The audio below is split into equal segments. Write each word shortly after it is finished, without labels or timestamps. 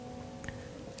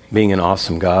being an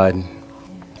awesome God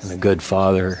and a good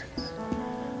Father.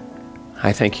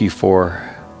 I thank you for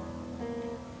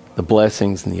the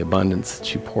blessings and the abundance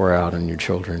that you pour out on your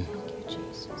children.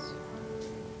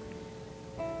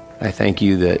 I thank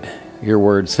you that your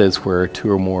word says where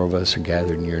two or more of us are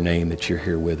gathered in your name, that you're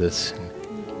here with us.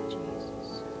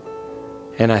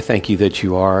 And I thank you that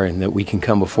you are, and that we can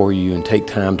come before you and take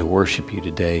time to worship you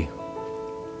today.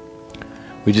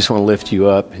 We just want to lift you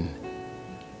up and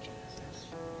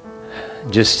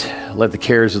just let the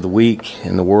cares of the week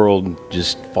and the world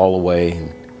just fall away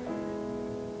and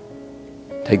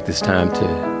take this time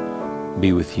to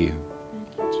be with you.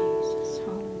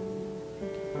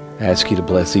 I ask you to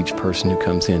bless each person who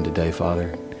comes in today,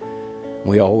 Father.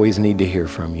 We always need to hear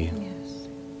from you.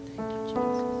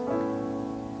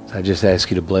 So I just ask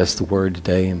you to bless the word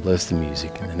today and bless the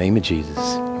music. In the name of Jesus,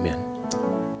 amen.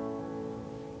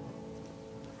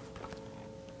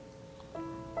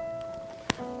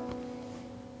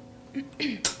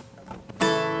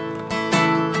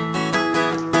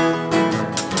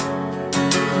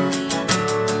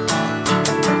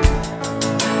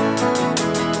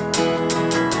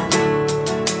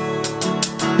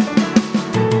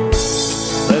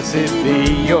 Blessed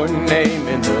be your name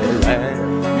in the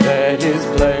land that is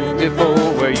plentiful,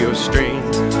 where your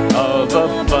streams of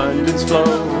abundance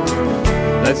flow.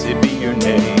 Blessed be your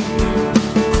name.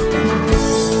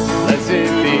 Blessed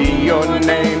be your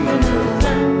name in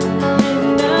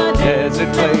the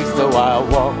desert place, though I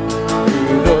walk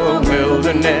through the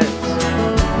wilderness.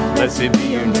 Blessed be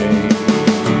your name.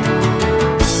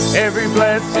 Every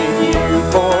blessing you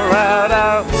pour out,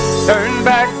 I'll turn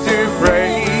back to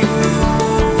praise.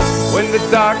 When the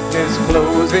darkness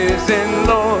closes in,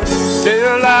 Lord,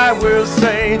 still I will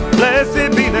say,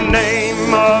 blessed be the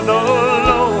name of the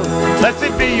Lord.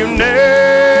 Blessed be your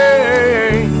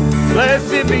name.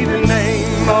 Blessed be the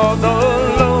name of the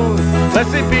Lord.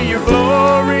 Blessed be your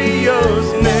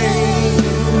glorious name.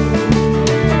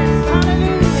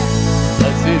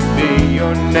 Blessed be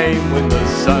your name when the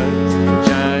sun's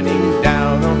shining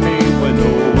down on me, when the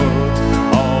world's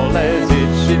all as it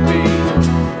should be.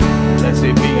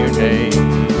 Blessed be your name.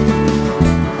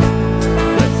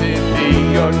 Blessed be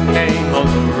your name on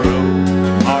the road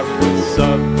marked with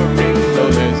suffering,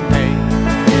 though there's pain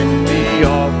in the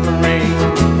offering.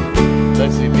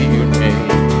 Blessed be your name.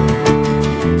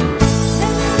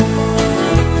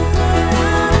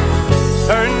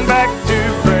 Turn back to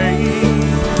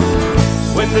praise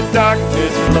when the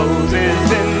darkness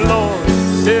closes in, Lord.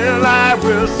 Still I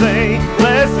will say,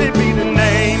 blessed be the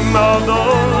name of the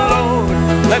Lord.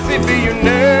 Blessed be your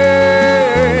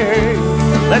name.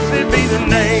 Blessed be the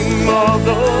name of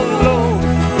the Lord.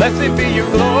 Blessed be your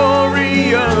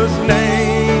glorious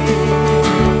name.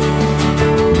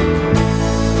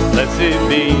 Blessed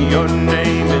be your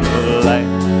name in the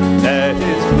light that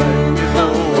is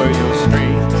plentiful, where your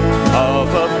streams of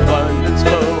abundance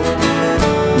flow.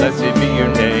 Blessed be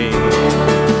your name.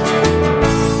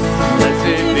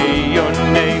 Blessed be your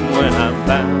name when I'm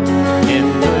found in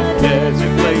the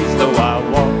desert place, though I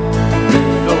walk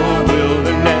through the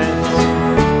wilderness.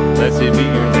 Blessed be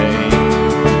your name.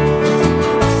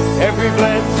 Every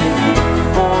blessing you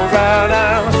pour out,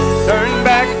 I'll turn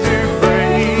back to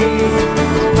praise.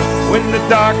 When the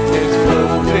darkness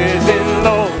closes in,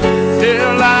 Lord,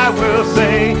 still I will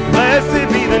say, blessed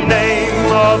be the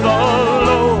name of the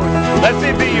Lord.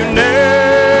 Blessed be your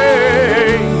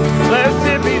name.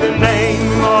 Blessed be the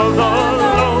name of the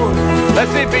Lord.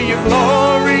 Blessed be your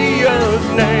glorious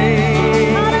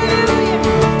name.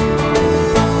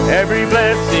 Every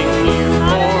blessing you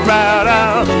pour out,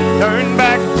 I'll turn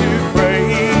back to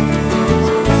praise.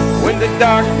 When the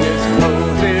darkness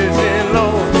closes in,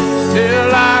 Lord,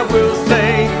 still I will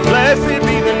say, blessed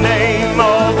be the name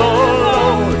of the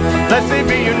Lord. Blessed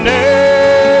be your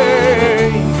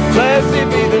name. Blessed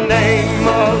be the name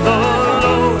of the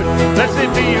Lord. Blessed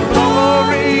be your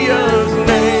glorious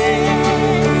name.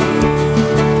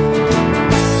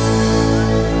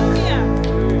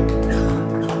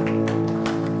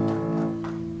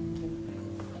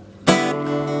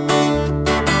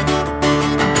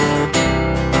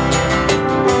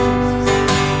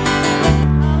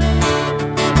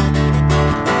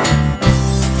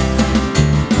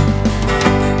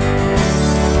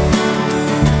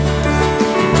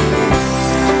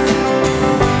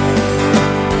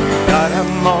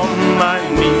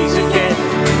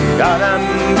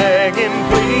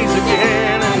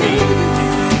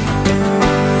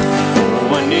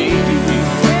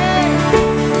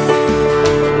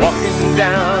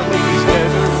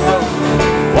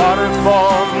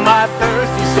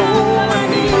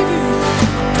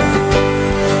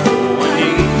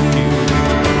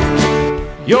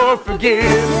 your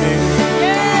forgiveness.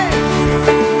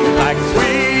 Like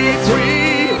sweet,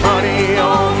 sweet honey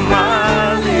on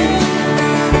my lips.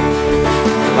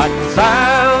 Like the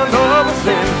sound of a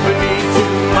symphony to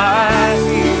my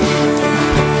ears.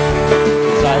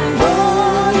 It's like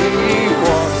holy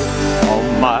water on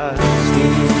my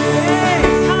skin.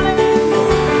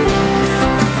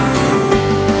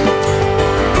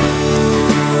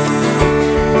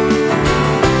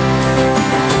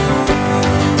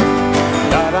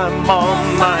 God, I'm on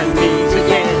my knees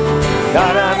again.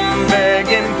 God, I'm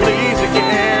begging, please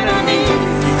again. I need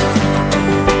you.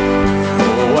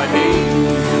 Oh, I need you.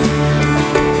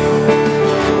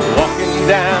 Walking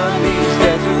down these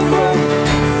desert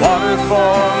roads, water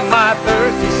for my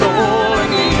thirsty soul. I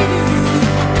need you.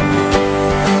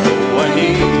 Oh, I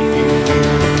need you.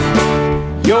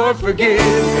 Your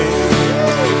forgiveness,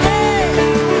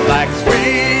 like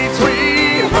sweet,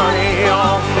 sweet honey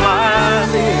on my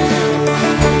lips.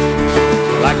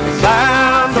 Like the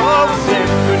sound of a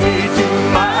symphony to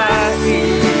my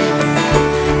ears.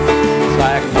 It's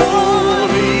like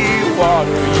holy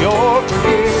water, your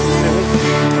forgiveness.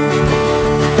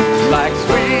 Like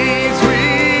sweet,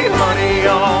 sweet honey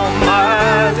on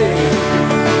my lips.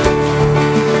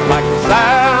 Like the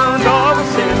sound of a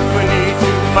symphony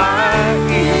to my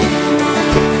ears.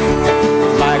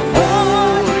 It's like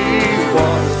holy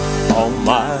water on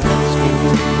my skin.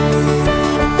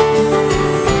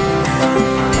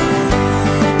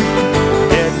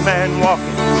 Man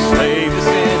walking, slave to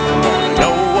sin. I wanna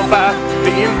know about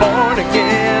being born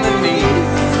again. I need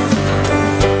you.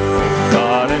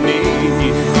 God, I need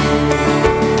you.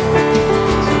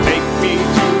 So take me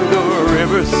to the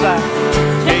riverside.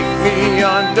 Take me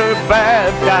under,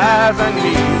 baptize. I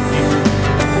need you.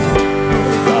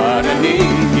 God, I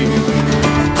need you.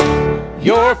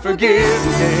 Your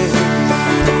forgiveness,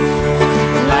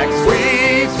 like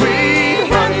sweet, sweet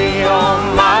honey on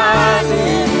my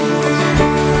lips.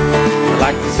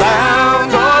 Like the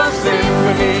sound of a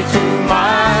symphony to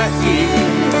my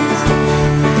ears.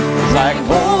 It's like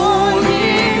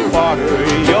holy water,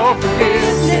 your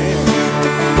forgiveness.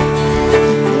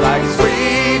 Like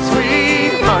sweet,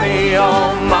 sweet honey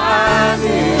on my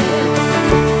lips.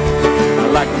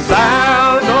 Like the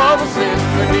sound of a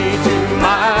symphony to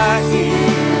my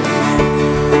ears.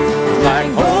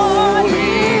 Like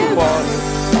holy water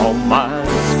on my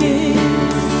skin.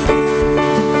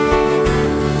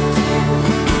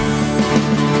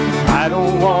 I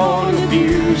don't want to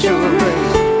abuse your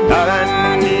grace. God,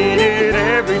 I need it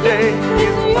every day.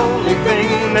 It's the only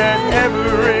thing that ever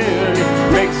really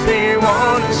makes me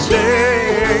want to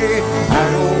stay. I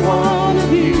don't want to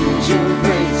abuse your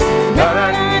grace. God,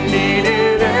 I need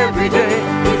it every day.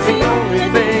 It's the only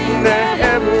thing that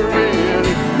ever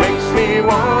really makes me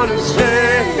want to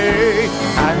stay.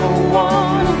 I don't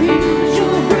want to abuse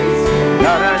your grace.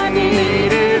 God, I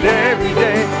need it every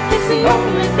day. It's the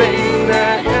only thing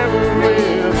that ever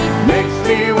really makes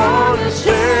me want to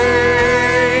stay.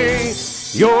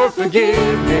 Your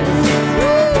forgiveness,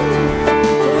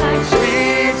 like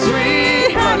sweet,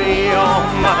 sweet honey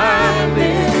on my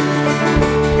lips.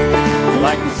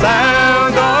 Like the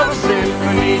sound of a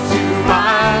symphony to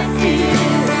my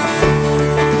ears.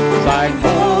 It's like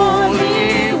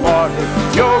holy water,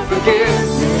 your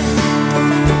forgiveness.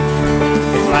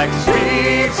 It's like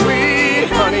sweet, sweet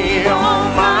honey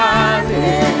on my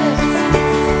lips.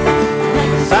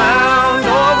 Like the sound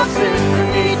of a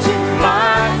symphony to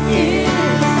my ears.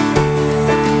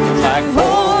 It's like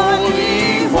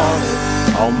holy water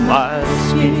on my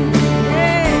skin.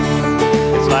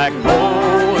 It's like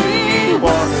holy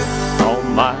water on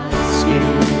my skin.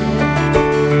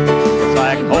 It's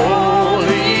like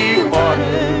holy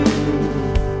water.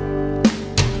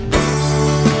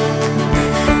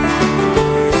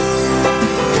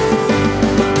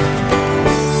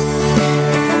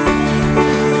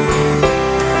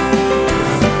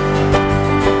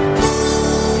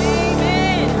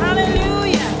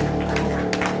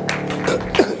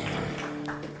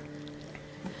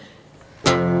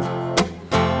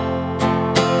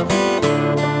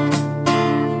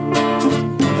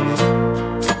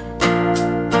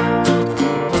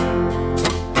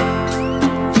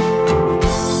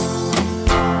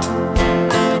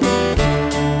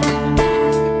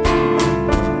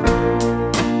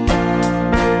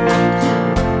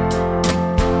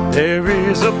 There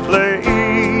is a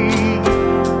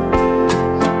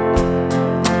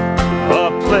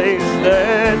place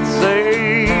that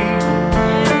saves.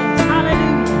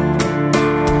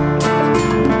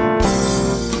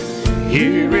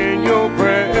 Here in your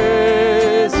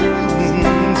presence,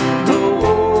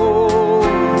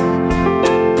 Lord,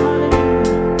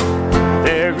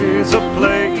 there is a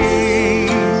place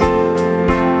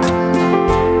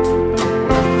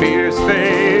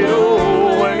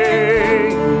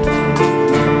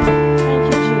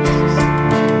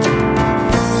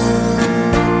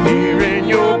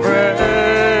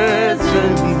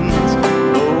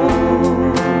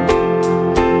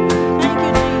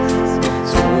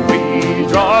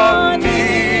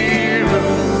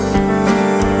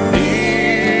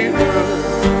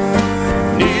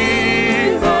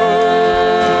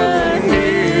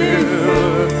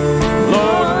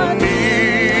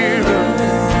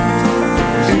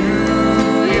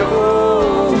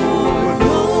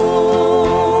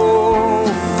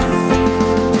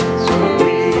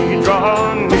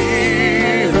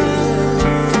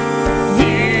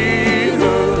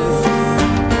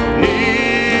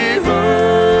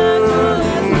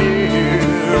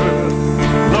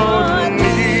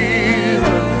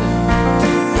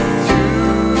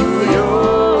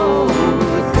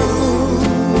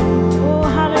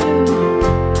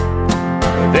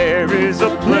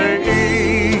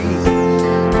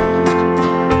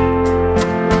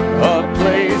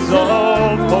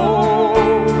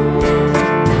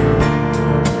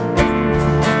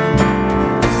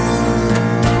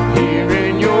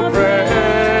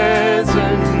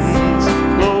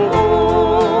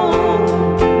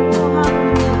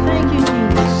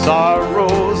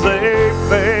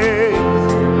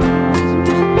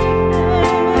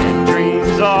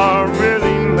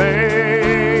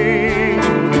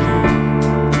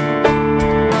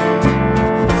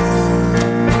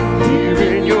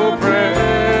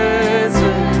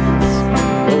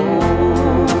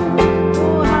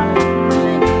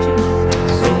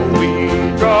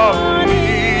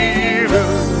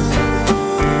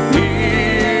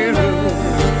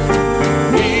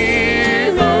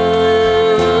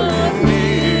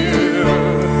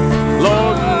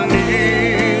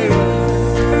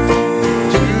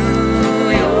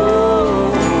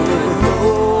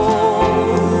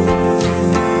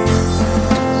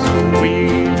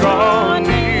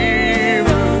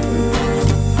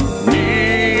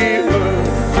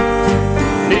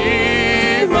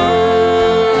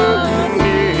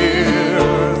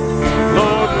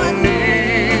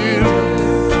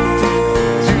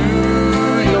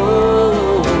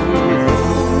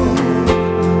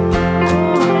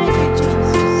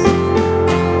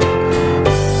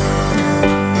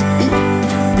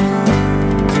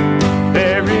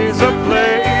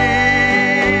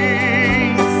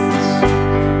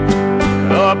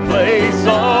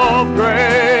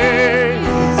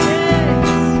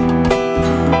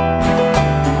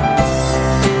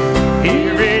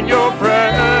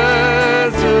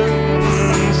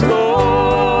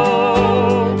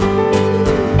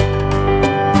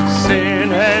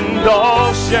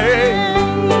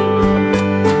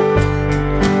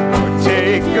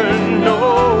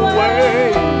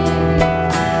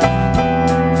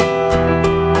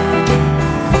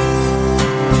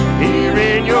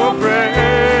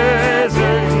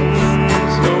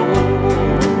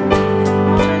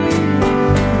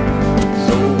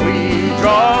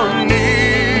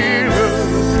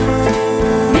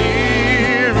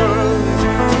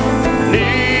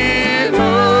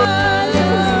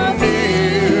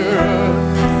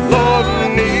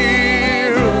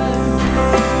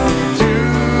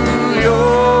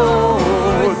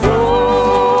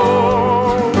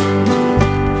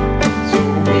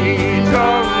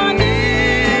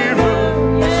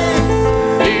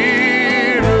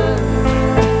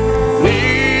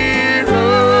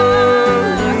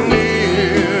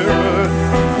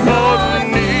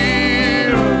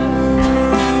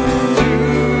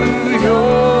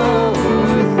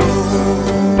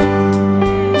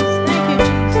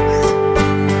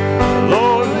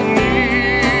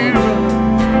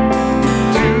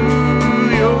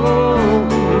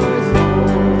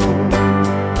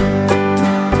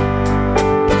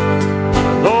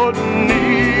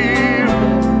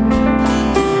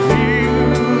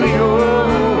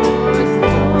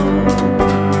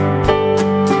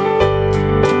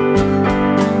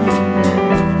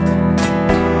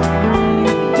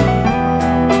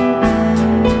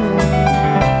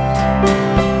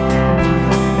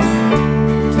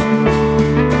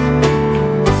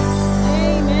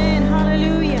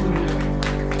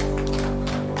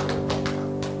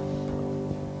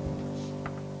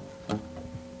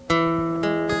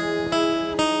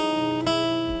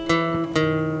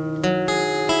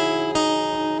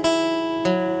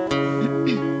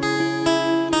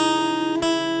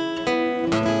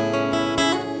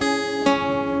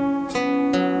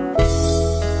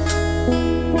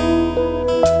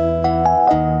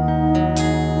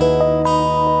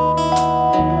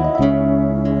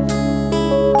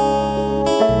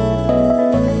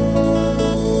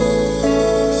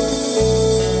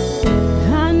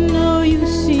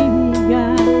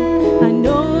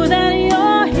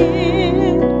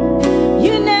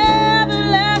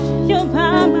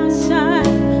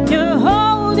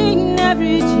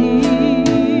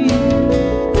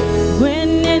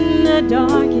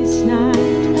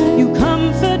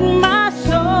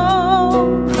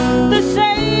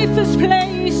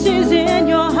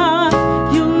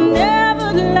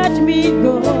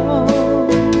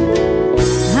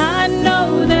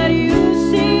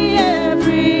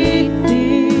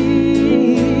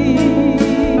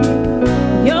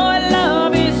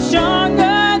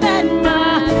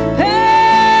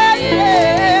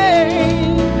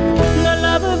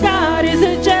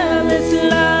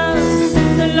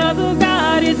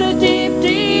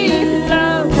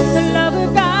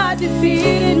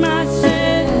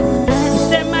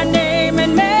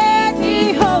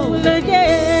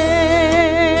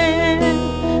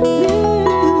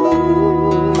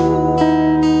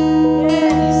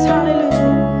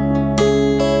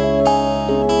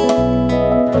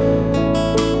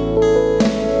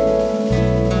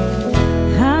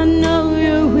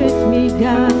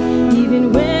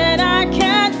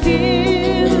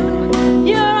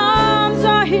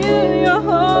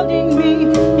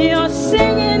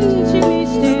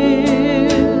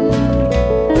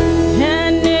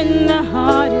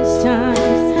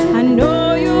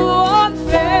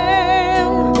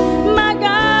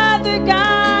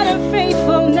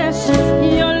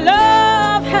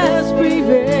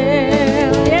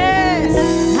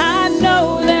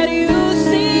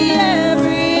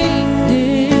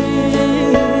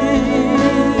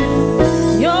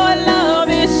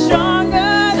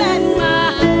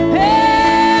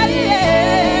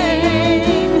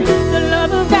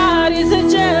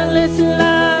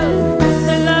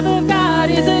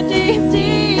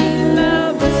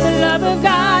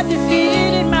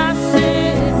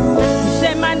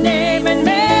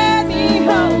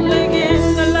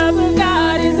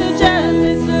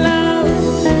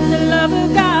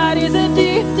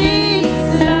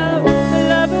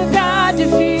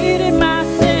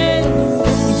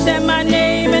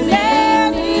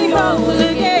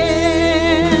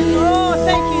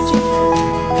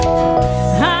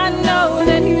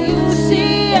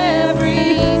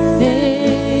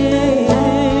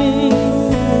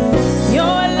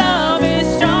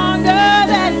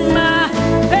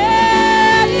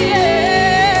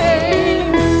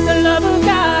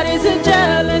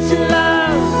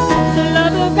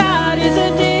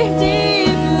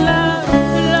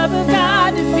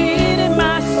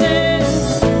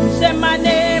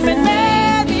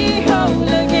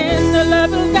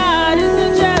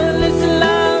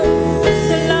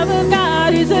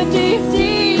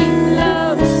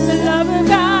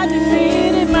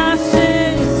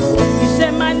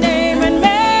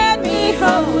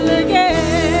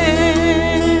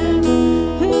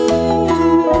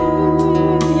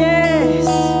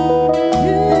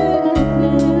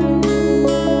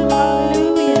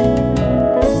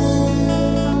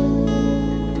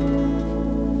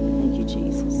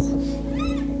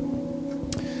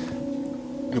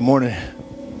Good morning.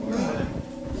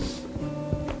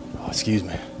 Oh, excuse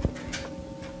me.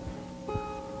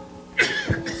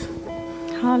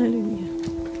 Hallelujah.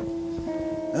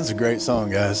 That's a great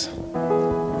song, guys.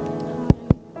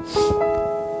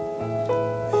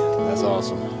 That's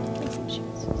awesome.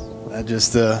 That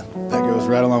just that goes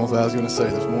right along with what I was going to say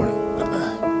this morning.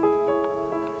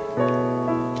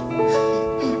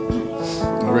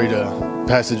 I'll read a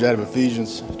passage out of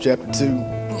Ephesians chapter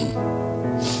 2.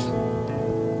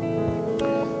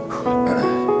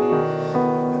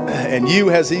 And you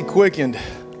has he quickened,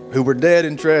 who were dead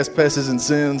in trespasses and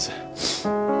sins,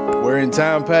 where in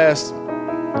time past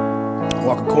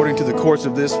walk according to the course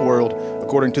of this world,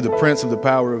 according to the prince of the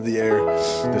power of the air,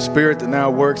 the spirit that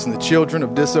now works in the children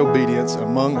of disobedience,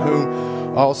 among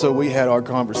whom also we had our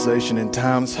conversation in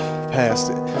times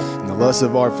past, in the lusts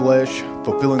of our flesh,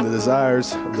 fulfilling the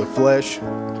desires of the flesh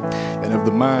and of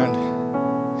the mind,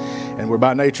 and were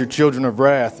by nature children of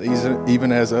wrath,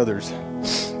 even as others.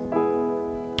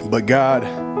 But God,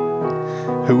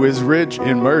 who is rich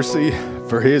in mercy,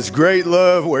 for his great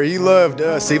love, where he loved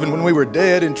us, even when we were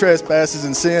dead in trespasses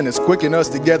and sin, has quickened us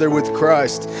together with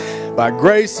Christ. By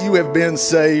grace you have been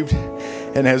saved,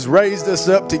 and has raised us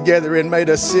up together and made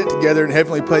us sit together in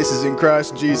heavenly places in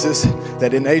Christ Jesus,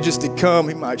 that in ages to come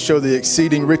he might show the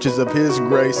exceeding riches of his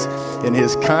grace and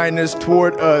his kindness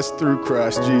toward us through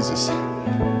Christ Jesus.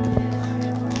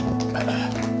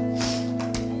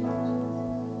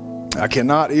 I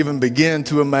cannot even begin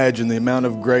to imagine the amount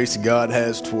of grace God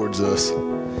has towards us.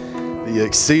 The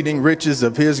exceeding riches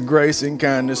of his grace and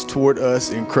kindness toward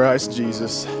us in Christ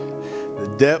Jesus.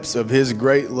 The depths of his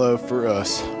great love for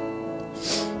us.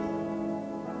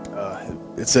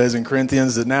 It says in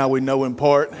Corinthians that now we know in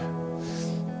part.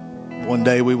 One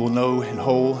day we will know in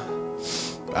whole.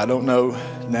 I don't know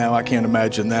now, I can't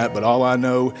imagine that, but all I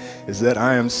know is that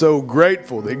I am so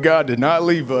grateful that God did not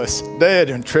leave us dead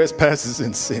in trespasses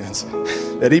and sins,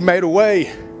 that he made a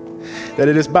way that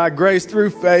it is by grace through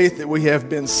faith that we have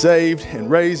been saved and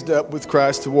raised up with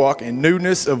Christ to walk in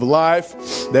newness of life.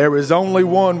 There is only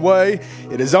one way.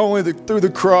 It is only through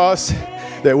the cross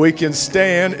that we can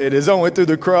stand. It is only through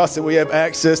the cross that we have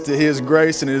access to His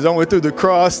grace, and it is only through the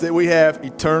cross that we have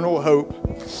eternal hope.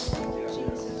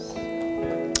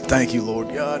 Thank you,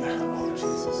 Lord God. Oh,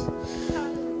 Jesus.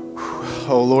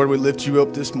 Oh, Lord, we lift you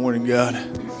up this morning, God.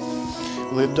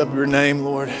 Lift up your name,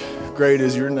 Lord. Great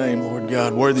is your name, Lord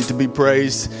God, worthy to be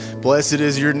praised. Blessed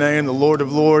is your name, the Lord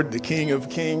of Lords, the King of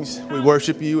Kings. We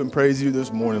worship you and praise you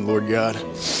this morning, Lord God.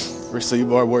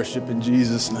 Receive our worship in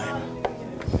Jesus' name.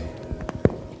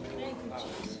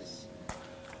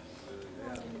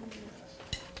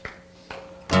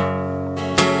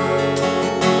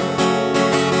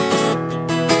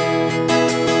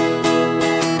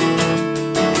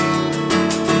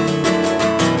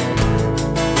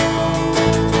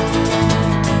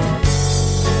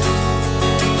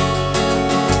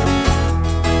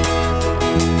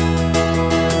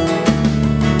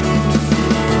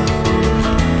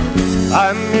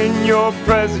 I'm in your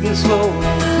presence, Lord,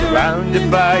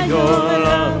 surrounded by your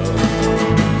love.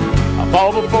 I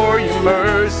fall before your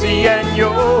mercy and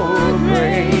your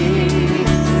grace.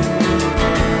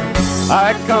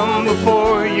 I come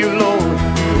before you, Lord,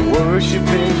 to worship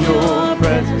in your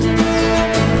presence.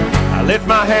 I lift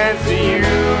my hands to you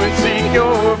and seek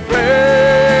your face.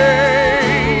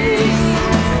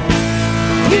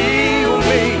 Heal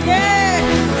me.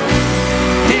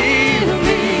 Heal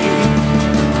me.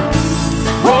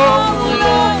 Oh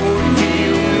Lord,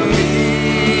 heal me.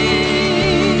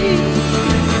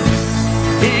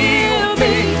 Heal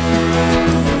me.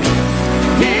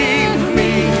 Heal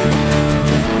me.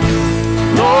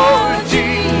 Lord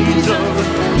Jesus,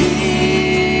 heal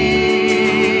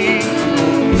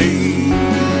me.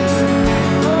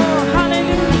 Oh,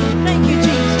 hallelujah. Thank you,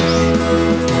 Jesus.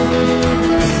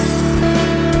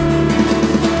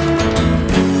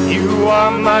 You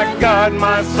are my God,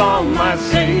 my song, my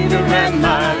Savior, and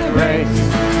my grace.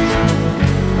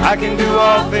 I can do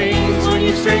all things when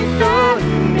you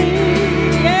strengthen me.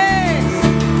 Yes.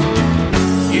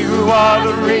 You are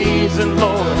the reason,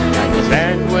 Lord, I can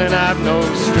stand when I've no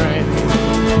strength.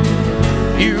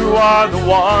 You are the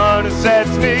one who sets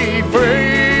me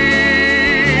free.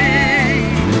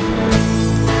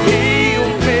 Heal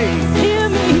me, Heal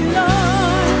me,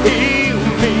 Lord. heal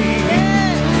me.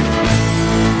 Yes.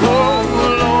 Oh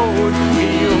Lord,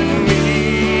 heal me.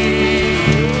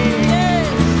 Yes.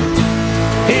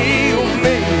 Heal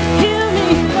me, Heal me,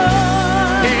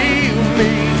 Lord. heal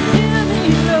me. Heal me,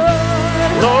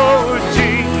 Lord. Lord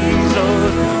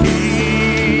Jesus,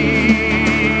 heal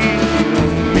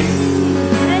me.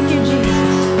 Thank you,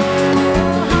 Jesus.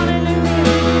 Oh, hallelujah.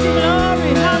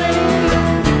 Glory, hallelujah.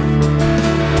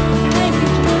 Thank you,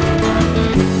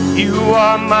 Jesus. You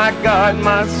are my God,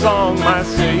 my song, my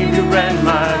Savior, and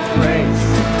my grace.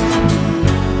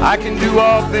 I can do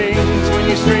all things when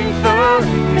you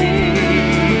strengthen me.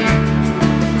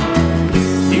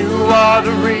 You are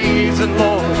the reason,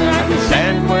 Lord, I can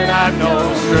stand when I've no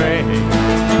strength.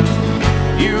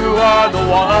 You are the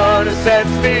one who sets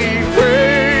me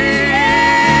free.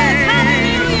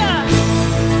 Hallelujah.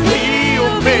 Heal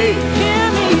me, Heal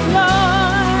me,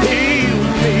 Lord. heal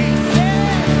me.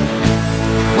 Yes.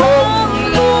 Oh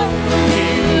Lord,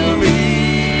 heal me.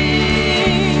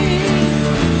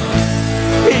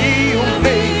 Heal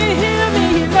me, Heal me,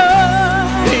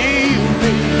 Lord. heal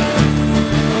me.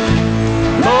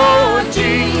 Lord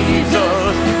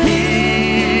Jesus,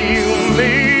 heal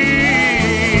me.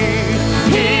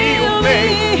 Heal me,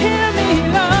 Heal me,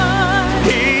 Lord.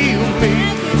 heal me.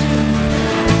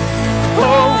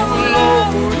 Oh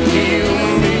Lord, heal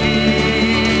me.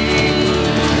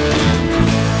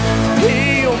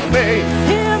 Heal me,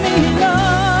 Heal me,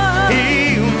 Lord.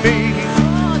 heal me.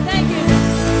 Oh, thank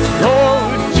you.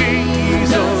 Lord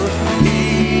Jesus,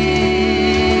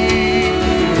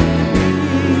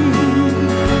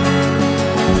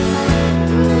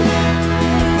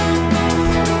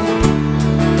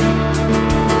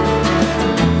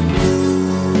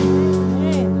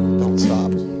 Don't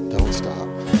stop. Don't stop.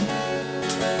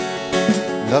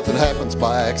 Nothing happens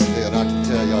by accident, I can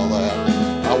tell y'all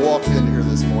that. I walked in here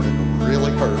this morning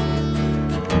really hurting,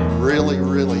 really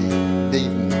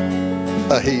needing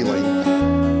a healing.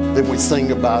 Then we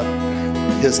sing about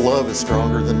His love is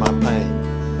stronger than my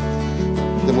pain.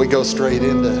 Then we go straight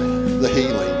into the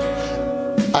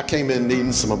healing. I came in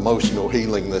needing some emotional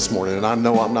healing this morning, and I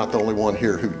know I'm not the only one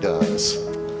here who does.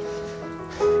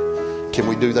 Can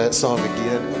we do that song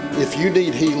again? If you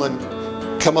need healing,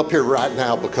 come up here right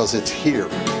now because it's here.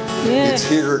 Yes. It's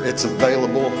here, it's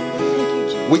available.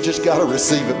 We just got to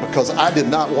receive it, because I did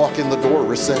not walk in the door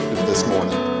receptive this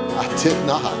morning. I did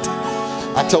not.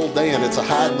 I told Dan it's a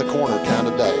hide in the corner kind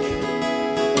of day.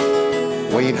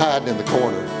 We ain't hiding in the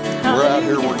corner. We're out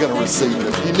here, we're going to receive it.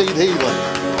 If you need healing,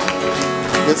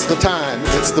 it's the time,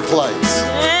 it's the place.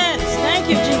 Yes, thank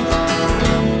you, Jesus.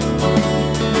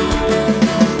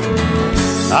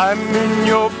 I'm in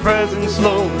your presence,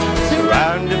 Lord,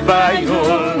 surrounded by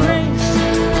your grace.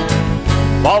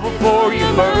 Fall before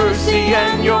your mercy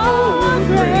and your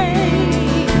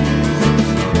grace.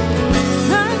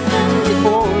 I stand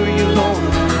before you,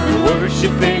 Lord, and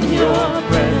worship in your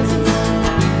presence.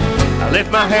 I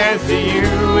lift my hands to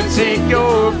you and seek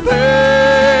your face.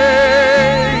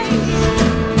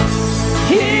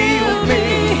 Heal me,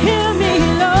 Heal me,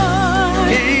 Lord.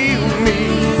 heal me.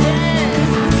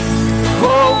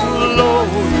 Oh Lord,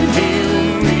 heal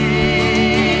me.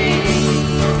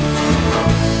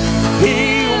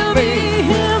 Heal me,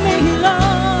 Heal me,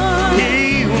 Lord.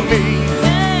 heal me.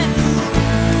 Yes.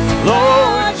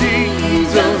 Lord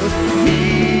Jesus,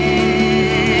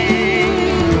 heal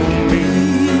me.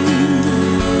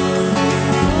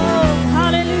 Oh,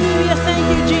 hallelujah. Thank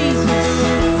you, Jesus.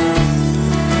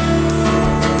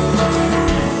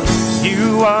 You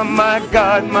are my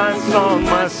God, my song,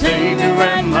 my Savior,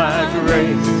 and my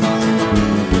grace.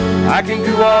 I can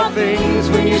do all things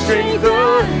when you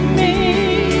strengthen me.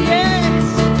 Yes.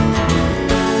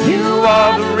 You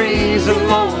are the reason,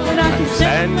 Lord, I can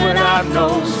stand when I've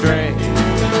no strength.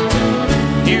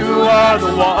 You are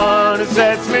the one who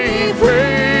sets me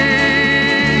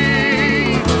free.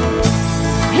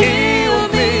 Heal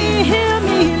me, Heal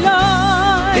me,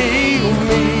 Lord. heal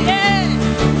me. Yes.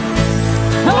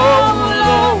 Oh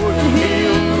Lord,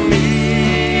 heal me.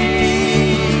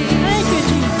 Thank you,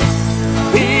 Jesus.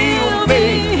 Heal me,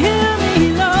 Heal me,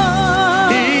 Lord.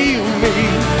 heal me.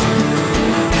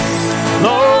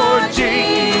 Lord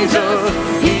Jesus,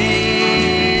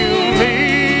 heal me.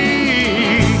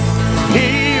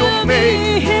 Heal me,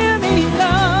 Heal me,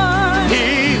 Lord.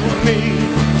 heal me.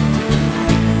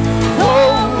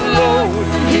 Oh Lord,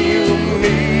 heal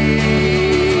me.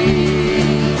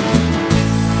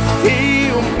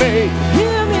 Heal me,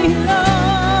 Heal me,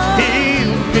 Lord.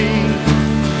 heal me.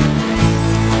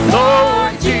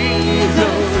 Lord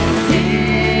Jesus,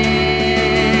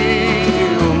 heal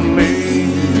me.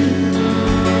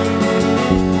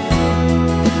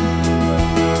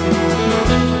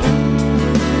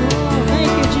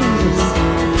 Thank you,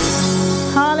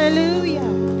 Jesus. Hallelujah.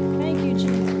 Thank you,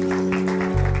 Jesus.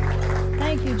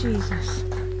 Thank you, Jesus.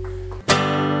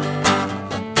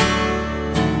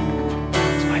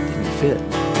 That's why it didn't fit.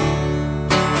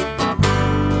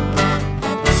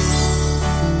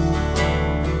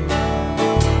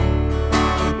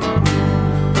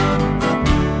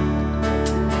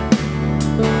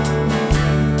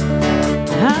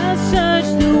 I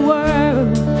searched the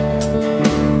world,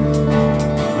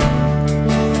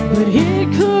 but it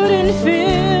couldn't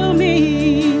fill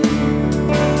me.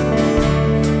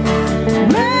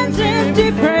 Man's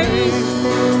empty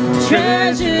praise,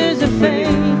 treasures of faith,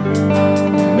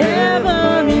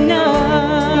 never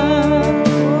enough.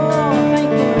 Oh,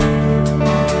 thank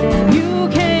you. You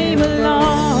came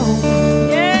along,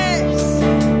 yes,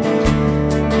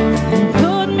 and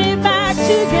put me back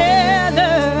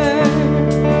together.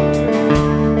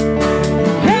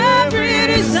 Every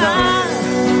desire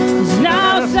is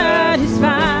now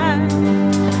satisfied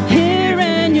here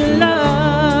in your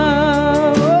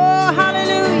love. Oh,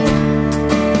 hallelujah.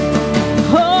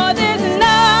 Oh, there's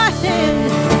nothing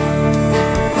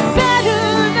better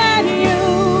than you.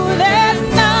 There's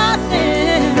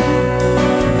nothing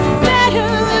better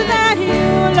than you,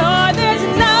 Lord. There's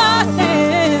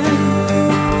nothing.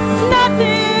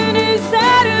 Nothing is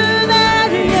better than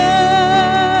you.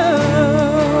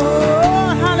 Oh,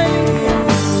 hallelujah.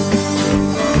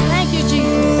 Thank you,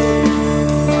 Jesus.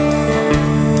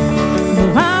 No,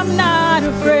 I'm not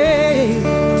afraid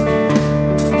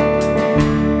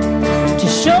to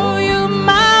show you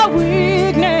my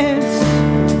weakness,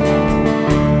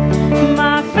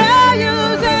 my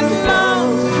failures and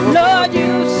flaws. Lord,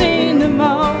 you've seen them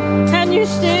all, and you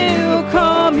still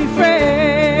call me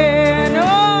friend.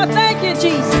 Oh, thank you,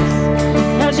 Jesus.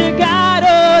 'Cause you're God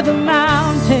of the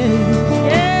mountains,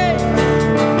 yeah.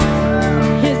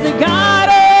 He's the God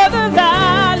of the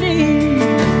valley.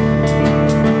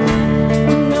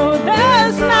 No,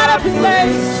 there's not a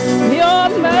place your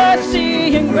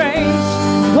mercy and grace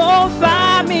won't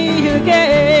find me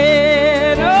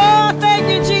again. Oh, thank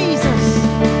you, Jesus.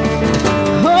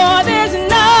 Oh, there's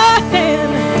nothing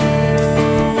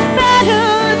better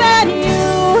than you.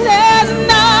 There's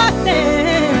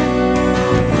nothing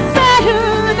better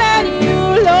than you,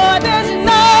 Lord. There's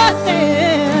nothing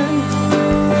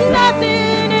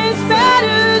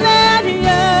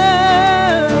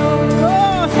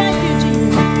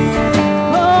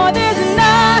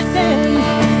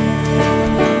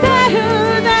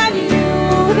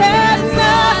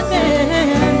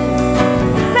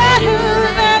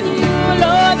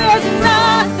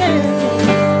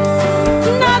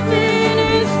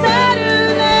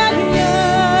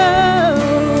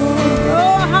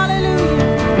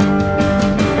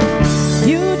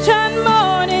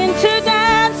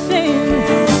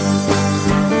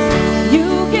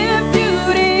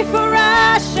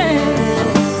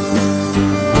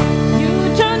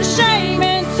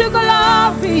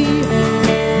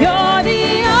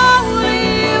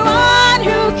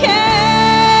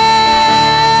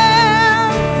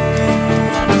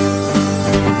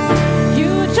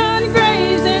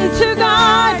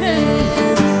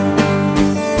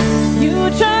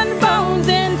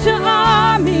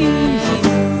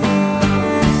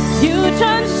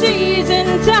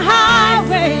into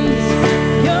highways.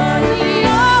 You're the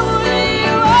only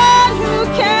one who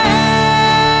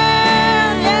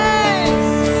can. Yes.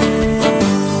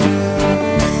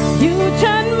 You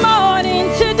turn mourning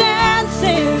to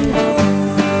dancing.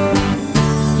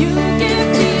 You give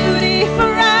beauty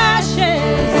for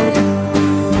ashes.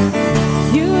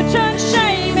 You turn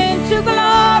shame into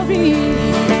glory.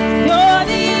 You're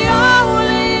the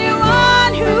only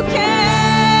one who can.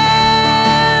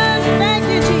 Thank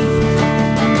you, Jesus.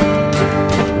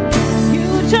 You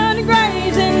turn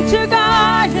graves into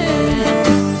gardens.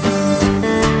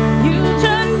 You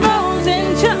turn bones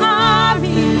into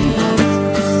armies.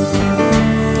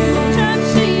 You turn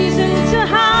seas into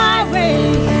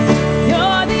highways.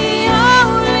 You're the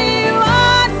only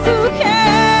one who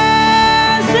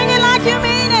can. Sing it like you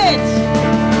mean it.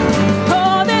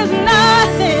 Oh, there's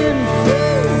nothing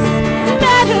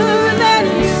better than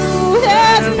you.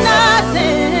 There's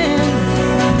nothing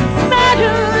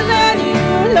better than you,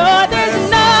 Lord. There's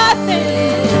nothing.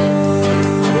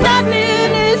 Nothing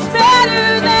is better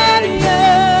than you.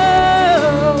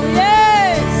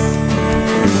 Yes.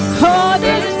 Oh,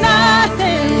 there's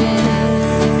nothing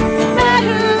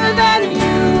better than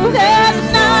you. There's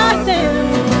nothing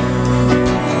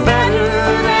better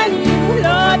than you,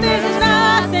 Lord. There's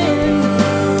nothing.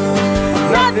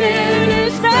 Nothing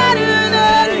is better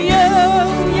than you.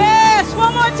 Yes,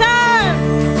 one more time.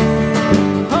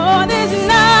 Oh, there's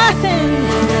nothing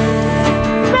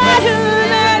better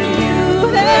than you.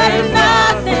 There's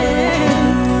nothing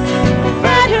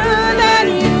better than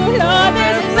you, Lord.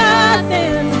 There's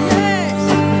nothing. Yes,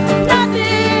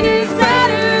 nothing is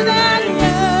better than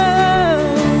you.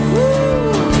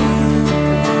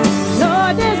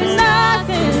 Lord, there's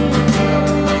nothing.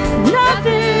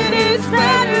 Nothing is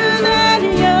better than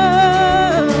you.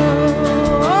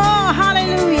 Oh,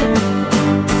 hallelujah.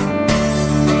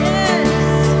 Yes.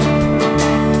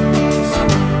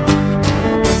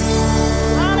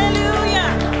 Hallelujah.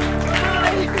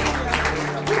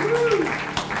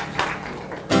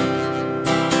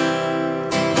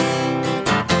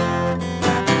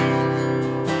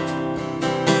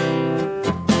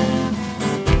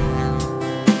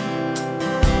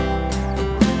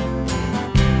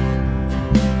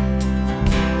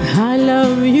 I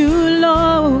love you,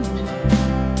 Lord,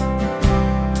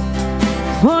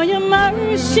 for your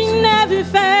mercy never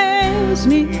fails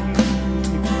me.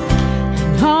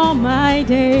 And all my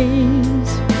days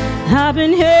I've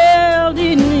been held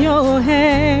in your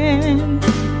hands.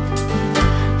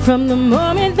 From the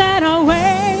moment that I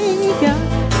wake up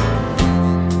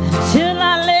until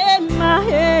I lay my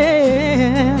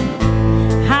head,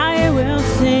 I will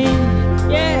sing,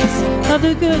 yes, of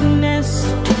the goodness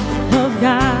of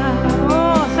God.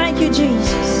 Oh, thank you,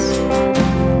 Jesus.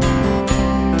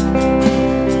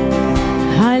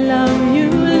 I love you,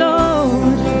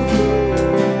 Lord,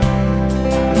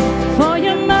 for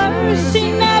your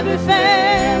mercy never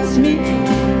fails me.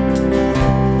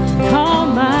 All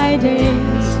my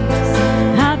days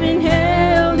I've been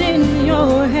held in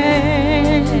your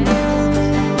hands.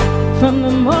 From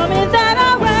the moment that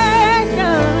I wake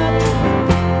up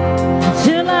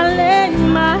till I lay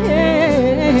my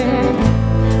head,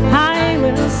 I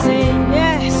will sing,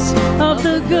 yes, of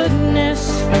the goodness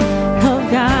of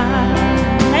God.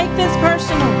 Make this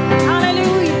personal.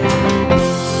 Hallelujah.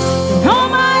 All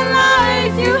my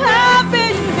life you have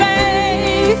been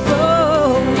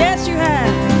faithful. Yes, you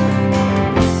have.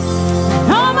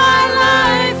 All my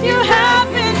life you have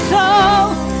been so,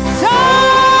 so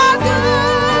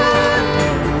good.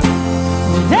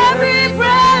 With every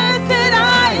breath that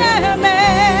I am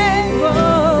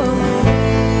able,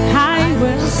 I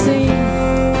will sing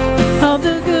of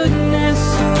the goodness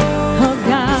of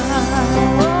God.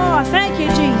 Oh, thank you,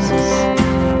 Jesus.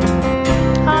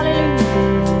 Hallelujah.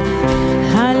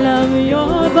 I love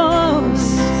your voice.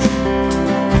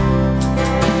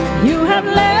 You have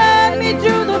led me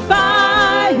through the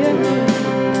fire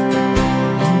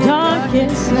and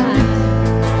darkest night.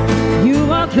 You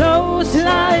are close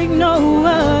like no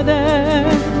other.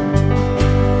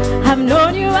 I've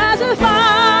known you as a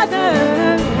father.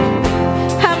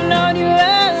 I've known you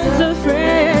as a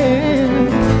friend.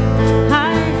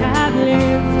 I have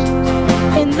lived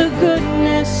in the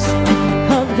goodness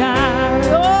of God.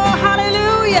 Oh,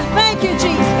 hallelujah. Thank you,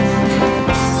 Jesus.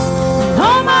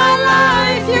 All my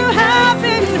life you have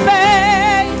been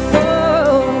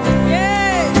faithful.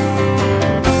 Yes.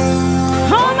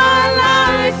 All my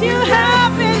life you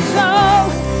have been so,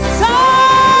 so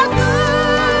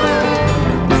good.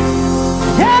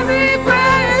 Every breath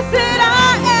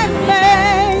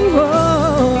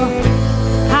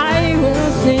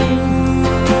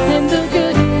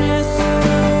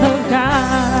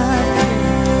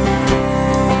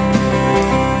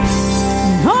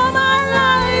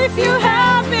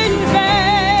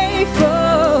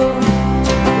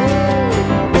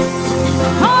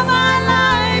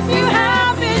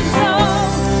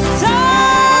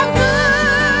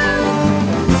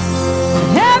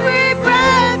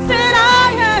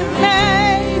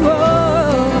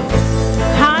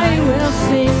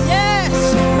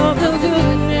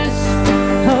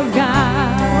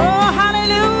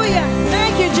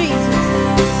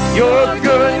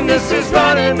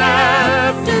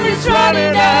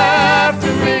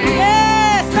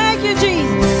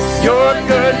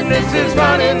goodness is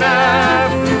running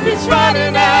after, it's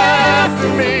running after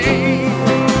me.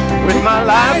 With my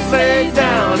life laid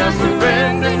down, I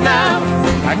surrender now.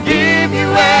 I give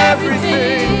you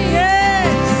everything.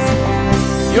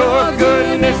 Your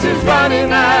goodness is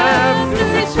running after,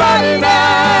 it's running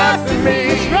after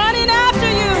me. It's running after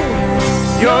you.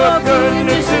 Your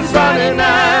goodness is running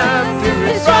after,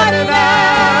 it's running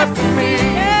after me.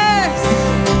 Yes.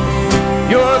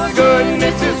 Your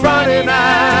goodness is running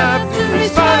after,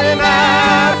 it's running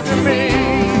after me.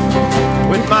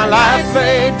 With my life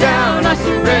laid down, I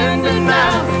surrender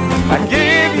now. I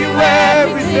give you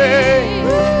everything.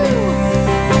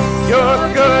 Your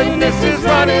goodness is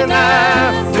running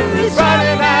after, it's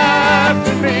running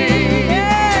after me.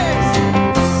 Yes.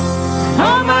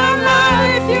 All my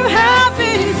life you have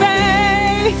been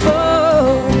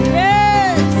faithful.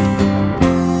 Yes.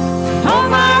 All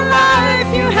my life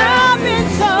you have been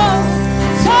so,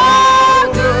 so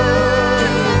good.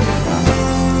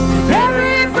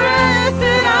 Every breath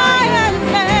that I am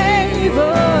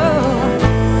able,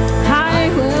 I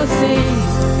will sing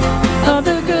of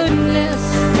the goodness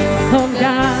of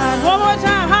God. One more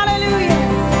time, hallelujah.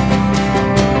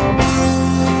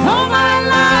 All my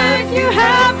life you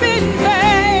have been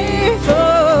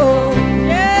faithful.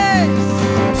 Yes.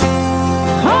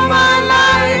 All my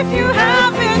life you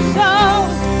have been so,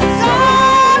 so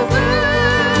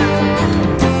good.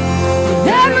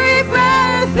 Every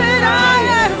breath that I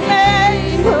am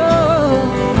able,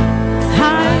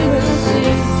 I will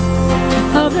sing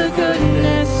of the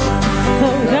goodness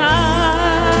of God.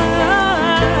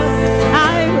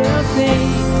 I will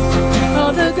sing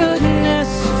of the goodness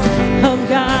of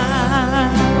God.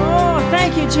 Oh,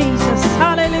 thank you, Jesus.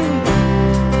 Hallelujah.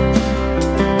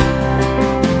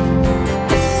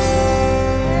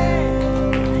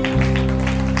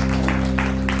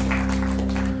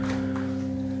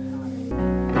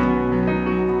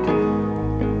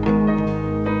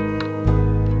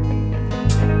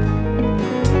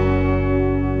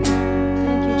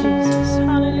 Thank you, Jesus.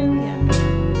 Hallelujah.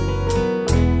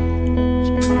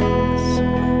 Jesus.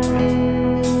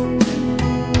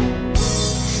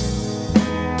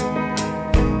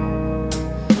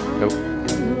 Nope.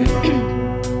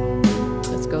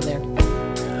 Let's go there.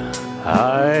 I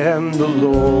am the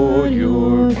Lord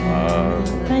your God.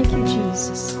 Thank you,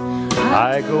 Jesus.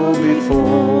 I go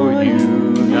before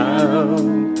you now.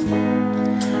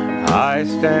 I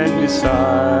stand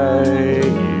beside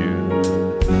you,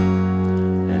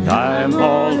 and I am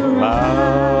all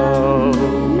around.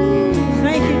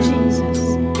 Thank you, Jesus.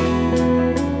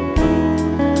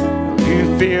 You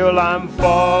feel I'm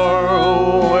far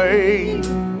away.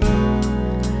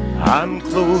 I'm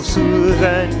closer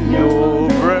than your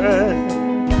breath,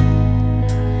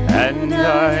 and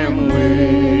I am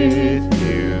with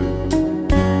you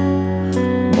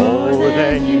more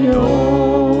than you know.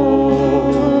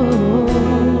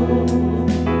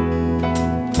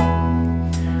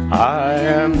 I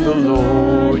am the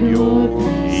Lord your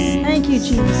peace. Thank you,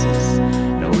 Jesus.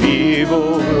 No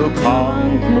evil will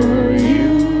conquer you.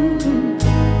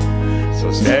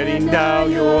 So steady now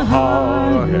your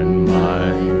heart and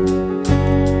mind.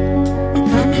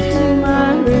 Come to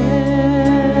my rest.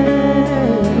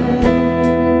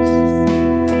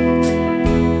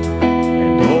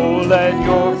 And oh, let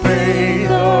your faith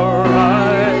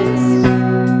arise.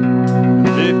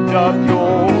 Lift up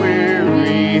your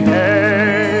weary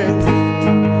heads.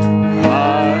 I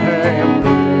am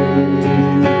with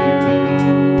you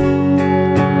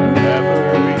wherever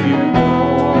you go.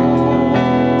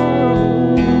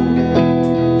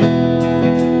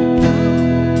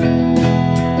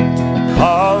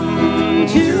 Come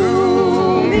to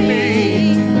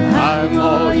me, I'm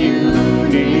all you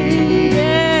need.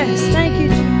 Yes, thank you,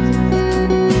 Jesus.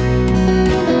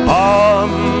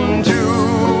 Come to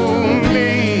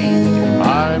me,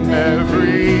 I'm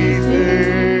everything.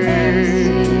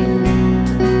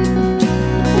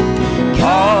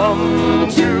 Come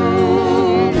to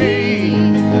me,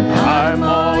 I'm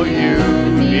all you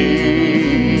need.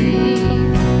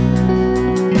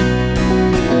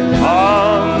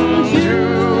 Come to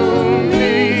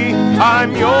me,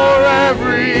 I'm your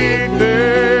everything.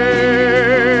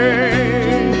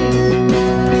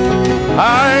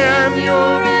 I am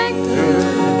your anchor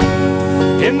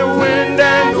in the wind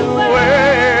and the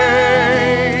waves,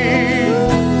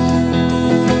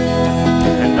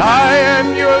 and I am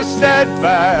your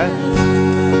steadfast,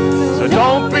 so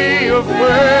don't be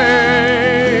afraid.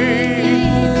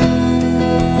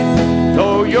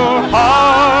 Though your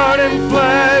heart and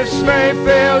flesh may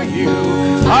fail you,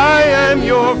 I am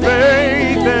your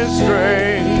faith and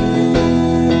strength,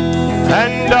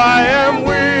 and I am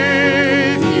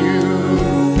with you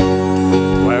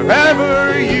wherever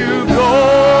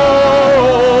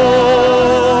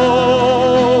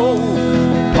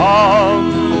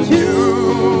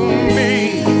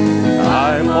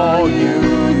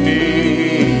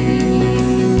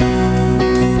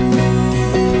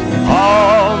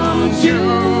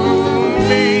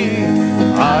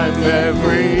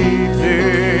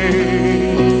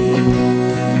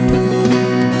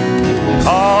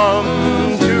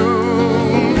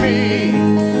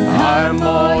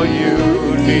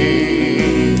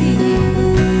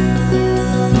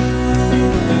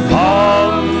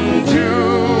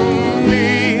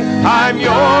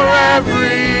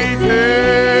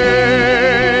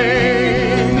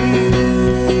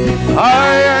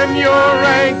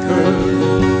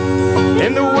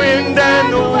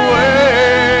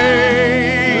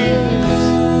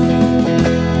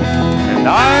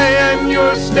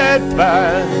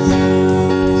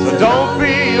Don't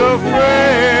be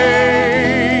afraid.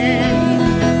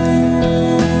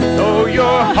 Though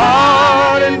your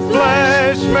heart and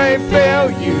flesh may fail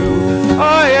you,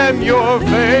 I am your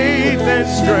faith and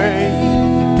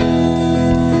strength,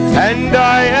 and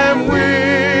I am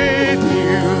with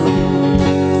you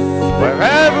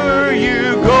wherever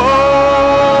you go.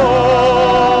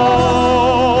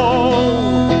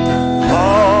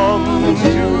 Come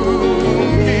to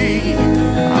me,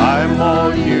 I'm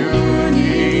all you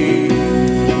need.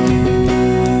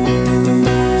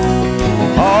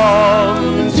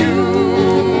 Come to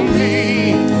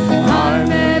me,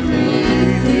 I'm everything.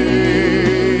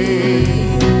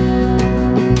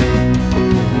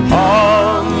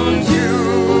 Come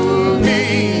to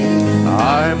me,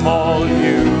 I'm all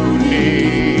you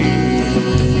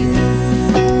need.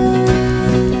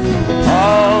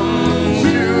 Come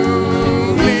to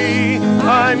me,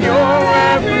 I'm your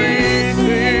everything.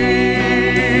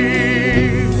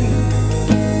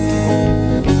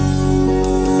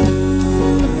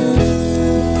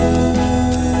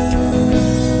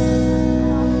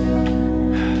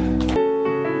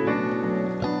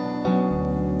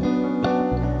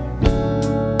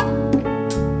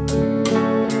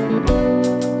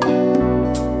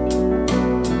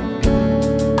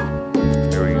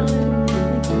 Here we go.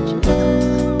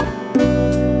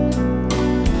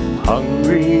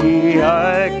 Hungry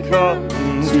I come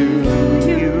to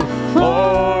you,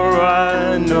 for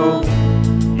I know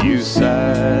you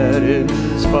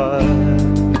satisfy.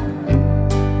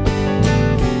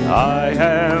 I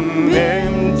am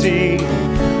empty,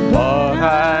 but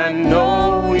I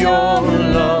know your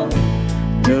love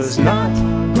does not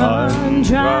run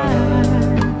dry.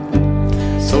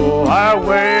 So I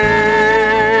wait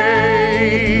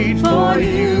for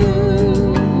you.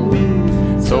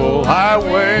 So I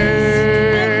wait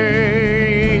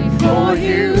for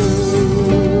you.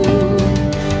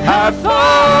 I've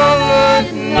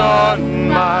fallen on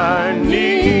my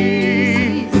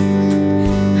knees,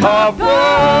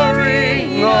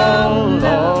 offering all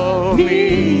of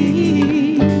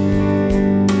me.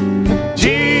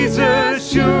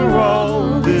 Jesus, you're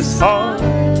all this heart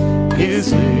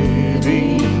is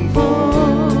living for.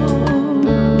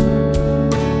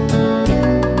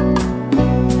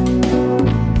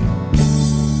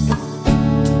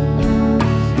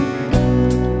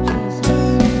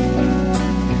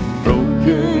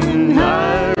 Broken,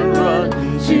 I run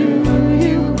to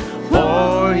you,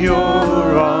 for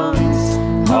your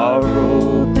arms are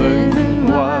open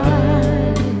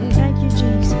wide. Thank you,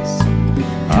 Jesus.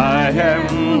 I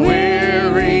am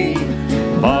weary,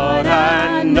 but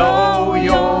I know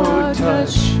your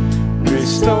touch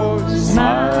restores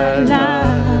my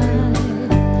life.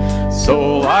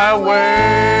 So I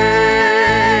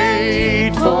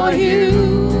wait for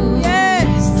you.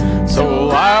 Yes. So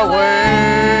I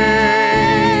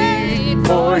wait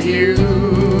for you.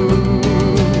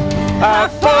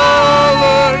 I've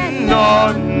fallen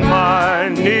on my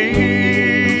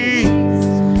knees,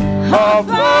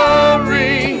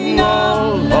 offering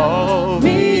all of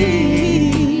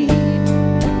me.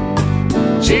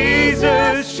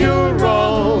 Jesus, you're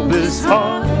all this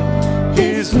heart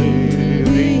is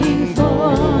living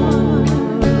for.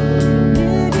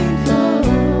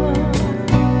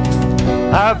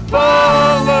 I've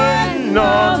fallen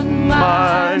on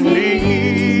my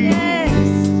knees,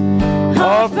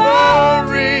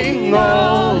 offering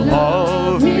all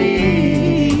of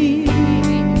me.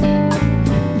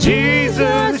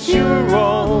 Jesus, you're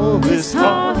all this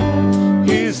heart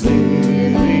is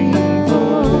living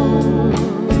for.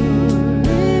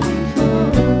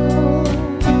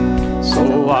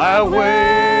 So I wait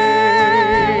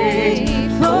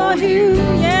for you.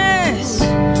 Yes.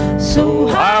 So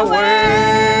I wait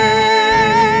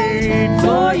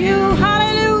For you.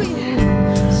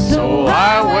 Hallelujah. So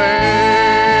I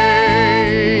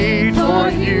wait for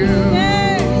you.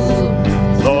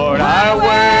 Yes. Lord, I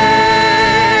wait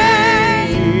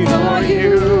for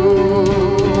you.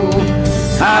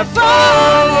 I've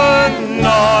fallen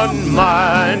on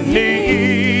my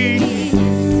knees,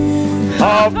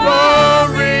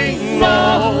 offering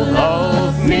all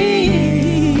of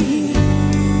me.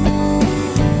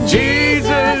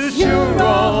 Jesus, you're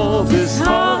all this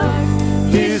heart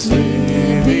is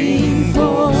living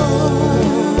for.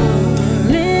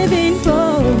 Living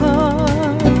for.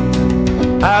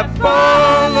 I've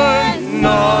fallen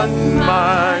on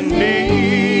my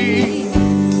knees,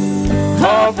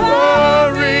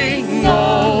 offering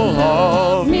all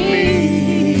of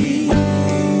me.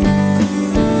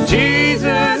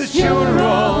 Jesus, you're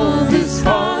all this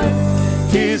heart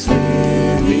is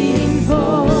living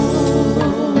for.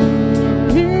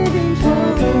 Living for.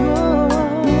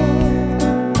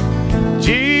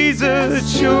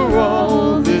 that you're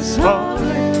all this heart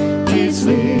is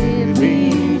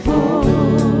living for.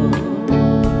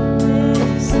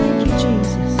 Yes, thank you,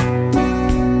 Jesus.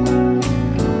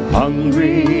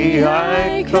 Hungry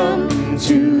I come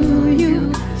to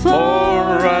you, for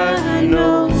I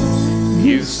know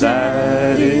you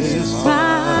satisfy.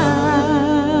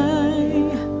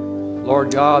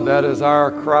 Lord God, that is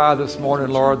our cry this morning,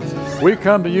 Lord. We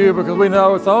come to you because we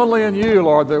know it's only in you,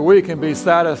 Lord, that we can be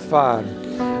satisfied.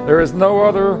 There is no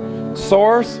other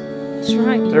source. That's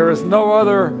right. There is no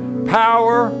other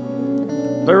power.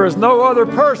 There is no other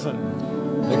person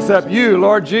except you,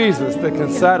 Lord Jesus, that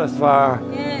can satisfy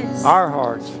Yes. our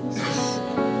hearts.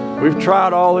 We've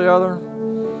tried all the other.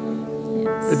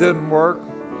 It didn't work.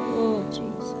 Oh,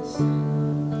 Jesus.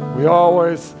 We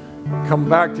always come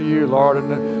back to you, Lord.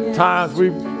 And at times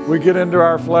we get into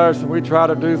our flesh and we try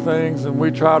to do things and we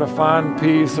try to find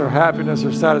peace or happiness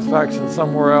or satisfaction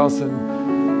somewhere else. And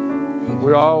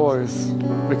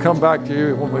we come back to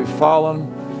you when we've fallen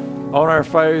on our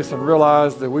face and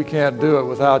realize that we can't do it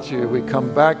without you. We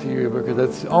come back to you because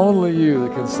it's only you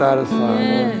that can satisfy,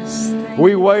 Yes. Lord.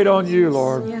 We wait on you,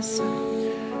 Lord. Yes,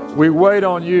 sir. We wait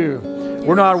on you.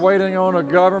 We're not waiting on a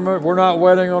government. We're not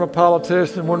waiting on a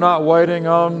politician. We're not waiting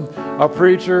on a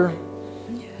preacher.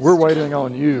 We're waiting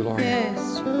on you, Lord.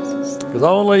 Yes, Jesus. Because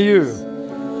only you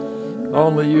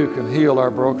can heal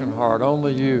our broken heart.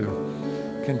 Only you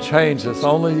can change us.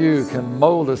 Only you can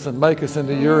mold us and make us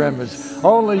into your image.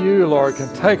 Only you, Lord,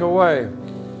 can take away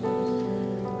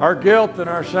our guilt and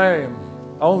our shame.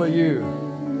 Only you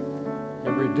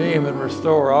can redeem and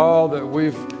restore all that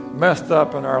we've messed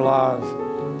up in our lives.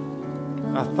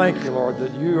 I thank you, Lord,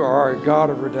 that you are a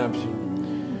God of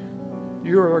redemption.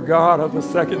 You are a God of the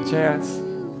second chance,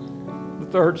 the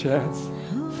third chance.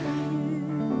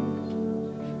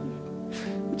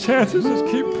 The chances just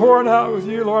keep pouring out with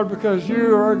you, Lord, because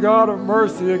you are a God of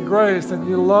mercy and grace, and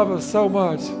you love us so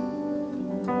much.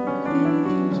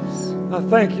 I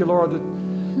thank you, Lord,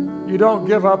 that you don't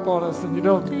give up on us and you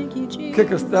don't Thank you, Jesus.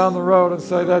 kick us down the road and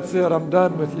say, that's it, I'm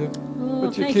done with you. Oh,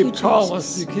 But you thank keep calling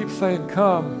us, Jesus. you keep saying,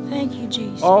 come. Thank you,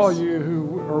 Jesus. All you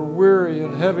who are weary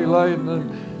and heavy laden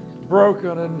and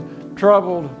broken and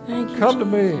troubled, Thank you, come to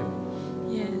me.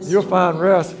 Yes. You'll find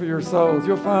rest for your souls.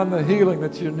 You'll find the healing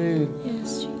that you need.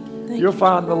 Yes, thank You'll you.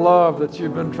 find the love that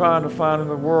you've been trying to find in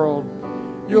the world.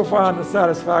 You'll find the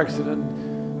satisfaction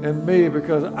in me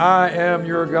because I am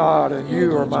your God and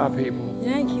you are my people.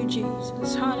 Thank you,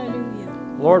 Jesus.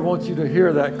 Hallelujah. Lord wants you to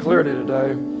hear that clearly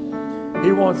today.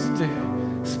 He wants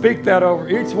to speak that over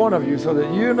each one of you so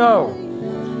that you know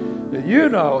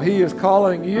He is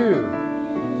calling you.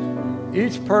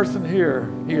 Each person here,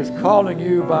 He is calling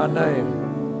you by name.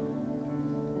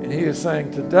 And He is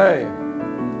saying, today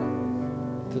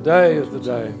is the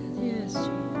day. Yes, Jesus.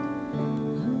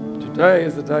 Today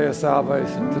is the day of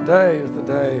salvation. Today is the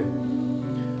day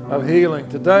of healing.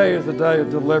 Today is the day of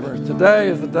deliverance. Today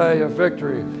is the day of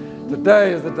victory.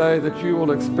 Today is the day that you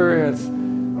will experience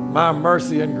my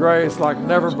mercy and grace like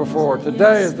never before.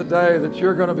 Today is the day that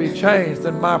you're going to be changed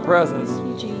in my presence.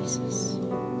 Thank you, Jesus.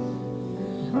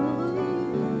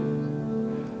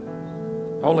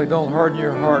 Only don't harden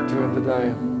your heart to Him today.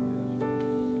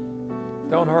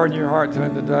 Don't harden your heart to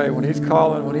Him today. When He's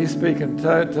calling, when He's speaking,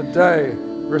 today,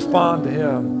 respond to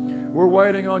Him. We're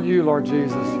waiting on you, Lord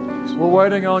Jesus. We're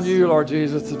waiting on you, Lord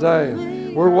Jesus, today.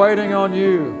 We're waiting on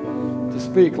you to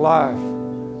speak life,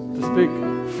 to speak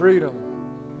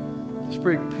freedom, to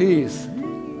speak peace,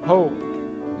 hope,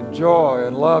 and joy,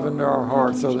 and love into our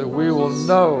hearts so that we will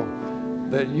know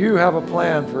that you have a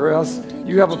plan for us.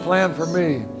 You have a plan for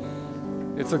me.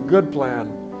 It's a good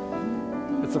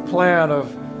plan. It's a plan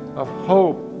of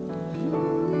hope,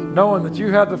 knowing that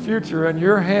you have the future in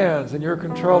your hands and you're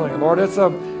controlling it. Lord, it's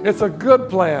a good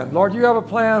plan. Lord, you have a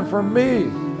plan for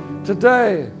me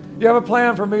today. You have a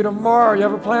plan for me tomorrow. You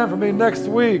have a plan for me next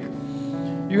week.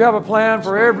 You have a plan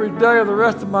for every day of the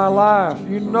rest of my life.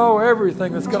 You know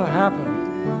everything that's going to happen.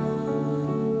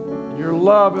 Your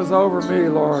love is over me,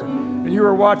 Lord. And you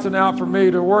are watching out for me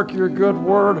to work your good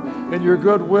word and your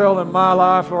good will in my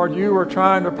life, Lord. You are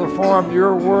trying to perform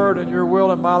your word and your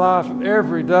will in my life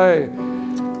every day.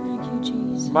 Thank you,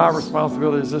 Jesus. My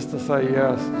responsibility is just to say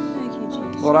yes. Thank you,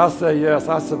 Jesus. Lord, I say yes.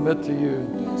 I submit to you.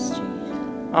 Yes, Jesus.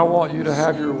 I want you to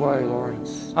have your way, Lord.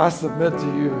 I submit to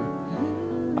you.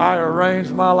 I arrange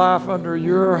my life under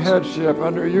your headship,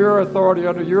 under your authority,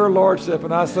 under your lordship,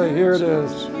 and I say, here it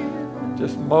is.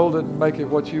 Just mold it and make it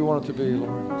what you want it to be,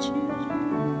 Lord.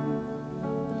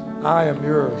 I am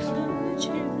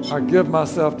yours. I give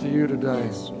myself to you today.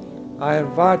 I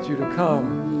invite you to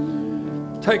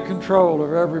come. Take control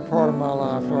of every part of my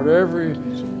life, Lord. Every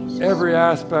every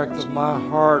aspect of my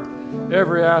heart,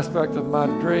 every aspect of my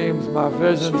dreams, my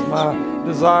visions, my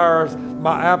desires,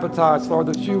 my appetites, Lord,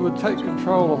 that you would take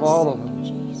control of all of them.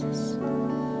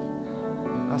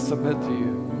 I submit to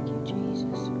you.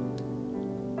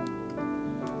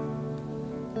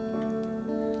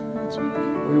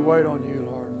 We wait on you,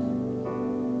 Lord.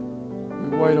 We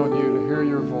wait on you to hear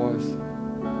your voice.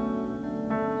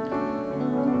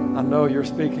 I know you're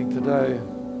speaking today.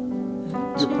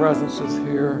 Your presence is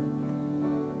here.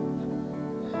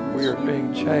 We are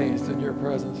being changed in your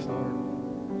presence, Lord.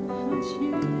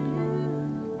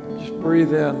 Just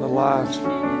breathe in the life.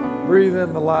 Breathe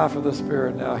in the life of the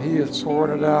Spirit now. He is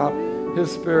pouring it out. His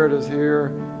Spirit is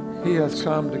here. He has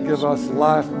come to give us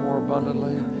life more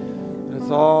abundantly. And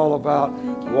it's all about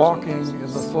walking in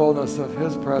the fullness of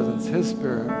His presence, His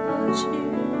Spirit.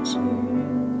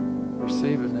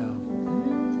 Receive it now.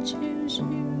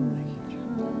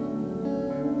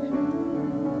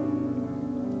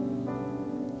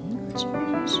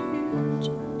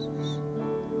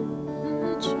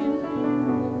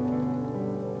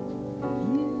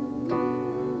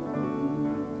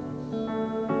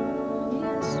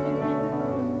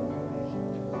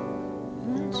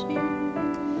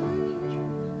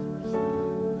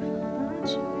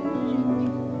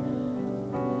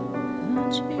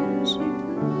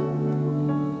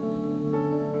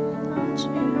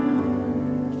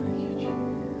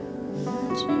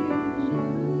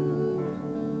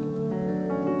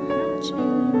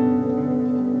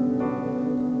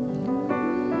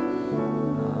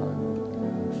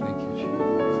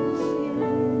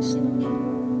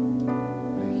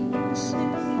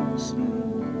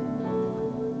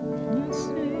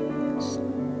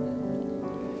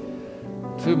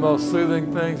 Two most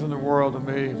soothing things in the world to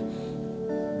me,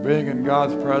 being in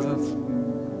God's presence,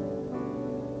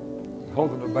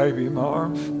 holding a baby in my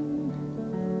arms.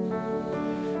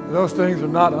 And those things are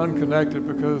not unconnected,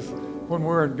 because when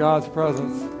we're in God's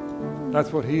presence,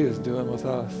 that's what He is doing with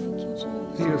us.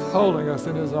 He is holding us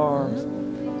in His arms.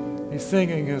 He's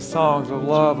singing His songs of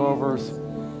love over us.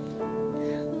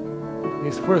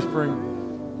 He's whispering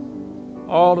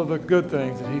all of the good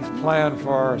things that He's planned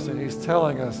for us, and He's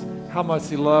telling us how much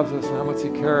He loves us and how much He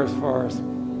cares for us.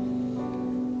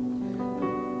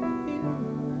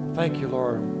 Thank you,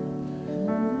 Lord,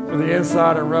 for the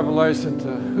insight and revelation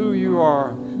to who you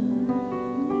are.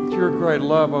 Your great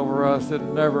love over us, it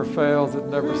never fails, it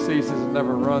never ceases, it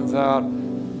never runs out, it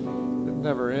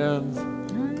never ends.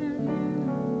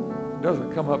 It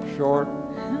doesn't come up short.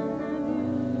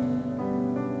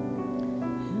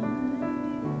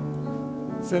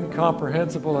 It's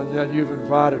incomprehensible, and yet you've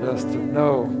invited us to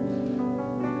know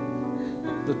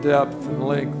the depth and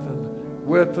length and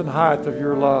width and height of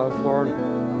your love, Lord.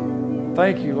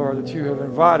 Thank you, Lord, that you have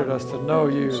invited us to know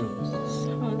you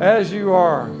as you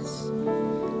are.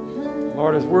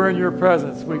 Lord, as we're in your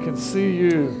presence, we can see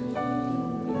you.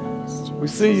 We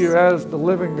see you as the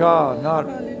living God,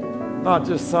 not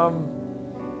just some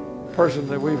person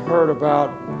that we've heard about.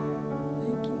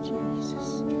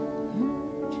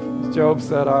 As Job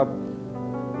said, I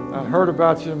heard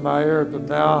about you in my ear, but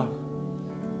now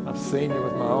I've seen you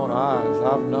with my own eyes.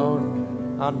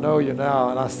 I know you now,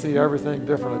 and I see everything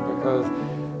differently, because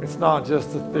it's not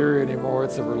just a theory anymore.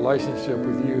 It's a relationship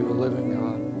with you, the living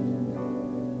God.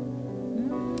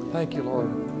 Thank you, Lord,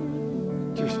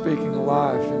 that you're speaking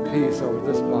life and peace over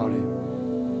this body.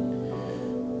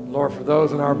 Lord, for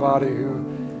those in our body who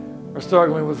are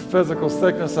struggling with physical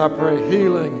sickness, I pray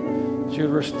healing, that you'd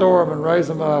restore them and raise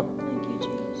them up.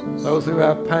 Those who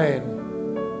have pain,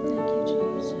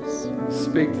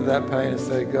 speak to that pain and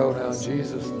say, go now in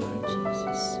Jesus' name.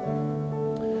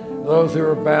 Those who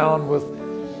are bound with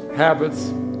habits,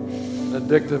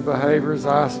 addictive behaviors,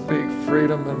 I speak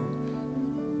freedom and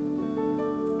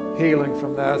healing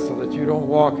from that, so that you don't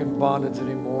walk in bondage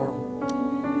anymore.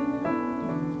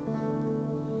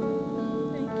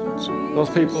 Those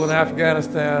people in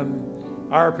Afghanistan,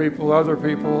 our people, other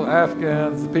people,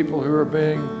 Afghans, the people who are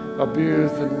being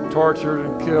abused and tortured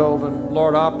and killed, and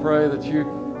Lord, I pray that you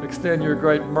extend your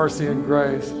great mercy and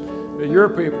grace, that your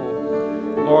people,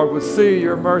 Lord, would see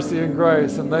your mercy and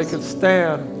grace, and they could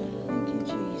stand,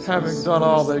 having done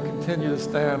all, they continue to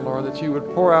stand, Lord, that you would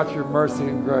pour out your mercy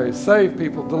and grace. Save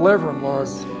people, deliver them, Lord.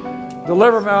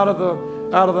 Deliver them out of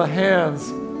the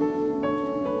hands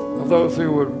of those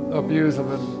who would abuse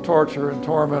them and torture and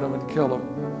torment them and kill them.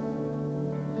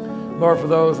 Lord, for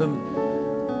those in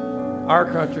our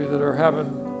country that are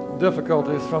having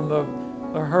difficulties from the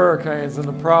hurricanes and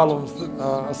the problems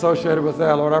associated with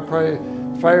that, Lord, I pray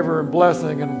favor and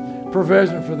blessing and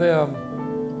provision for them.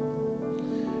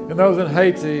 And those in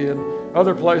Haiti and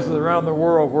other places around the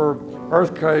world where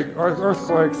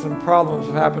earthquakes and problems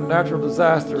have happened, natural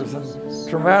disasters and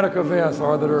traumatic events,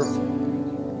 Lord, that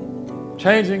are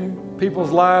changing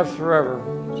people's lives forever.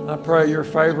 I pray your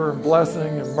favor and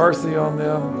blessing and mercy on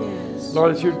them. Yes.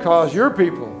 Lord, that you'd cause your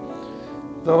people,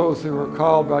 those who are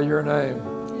called by your name,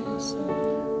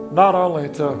 not only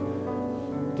to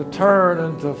turn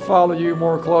and to follow you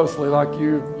more closely like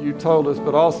you told us,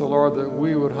 but also, Lord, that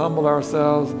we would humble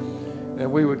ourselves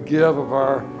and we would give of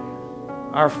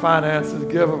our finances,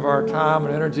 give of our time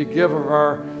and energy, give of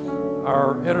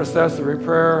our intercessory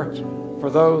prayer for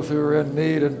those who are in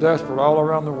need and desperate all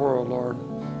around the world, Lord.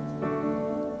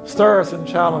 Stir us and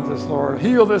challenge us, Lord.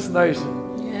 Heal this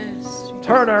nation. Yes.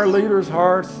 Turn our leaders'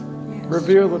 hearts, Yes.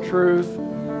 reveal the truth,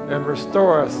 and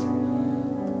restore us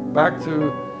back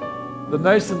to the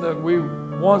nation that we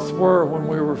once were when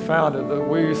we were founded, that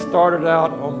we started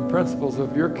out on the principles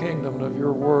of your kingdom and of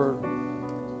your word.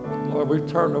 Lord, we've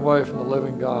turned away from the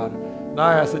living God. And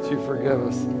I ask that you forgive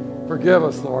us. Forgive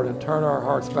us, Lord, and turn our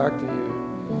hearts back to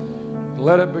you.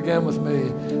 Let it begin with me.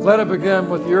 Let it begin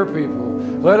with your people.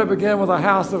 Let it begin with the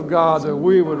house of God, that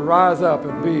we would rise up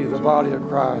and be the body of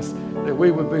Christ, that we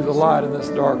would be the light in this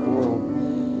dark world.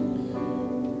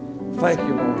 Thank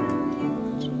you, Lord.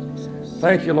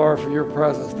 Thank you, Lord, for your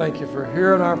presence. Thank you for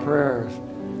hearing our prayers.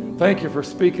 Thank you for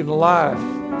speaking life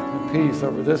and peace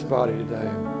over this body today.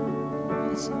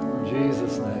 In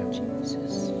Jesus' name.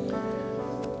 Jesus.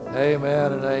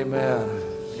 Amen and amen.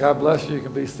 God bless you. You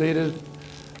can be seated.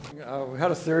 We had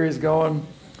a series going,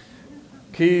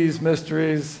 Keys,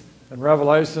 Mysteries, and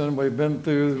Revelation. We've been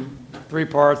through 3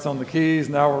 parts on the keys.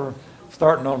 Now we're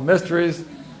starting on mysteries.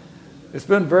 It's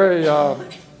been very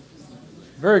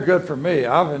good for me.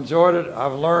 I've enjoyed it.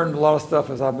 I've learned a lot of stuff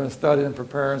as I've been studying and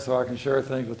preparing so I can share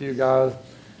things with you guys.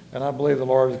 And I believe the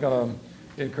Lord is going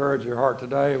to encourage your heart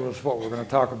today with what we're going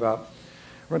to talk about.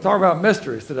 We're going to talk about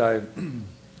mysteries today.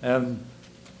 And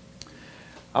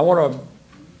I want to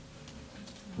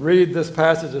read this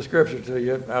passage of Scripture to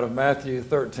you out of Matthew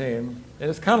 13. And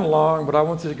it's kind of long, but I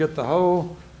want you to get the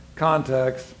whole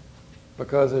context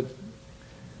because it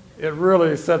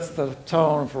really sets the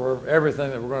tone for everything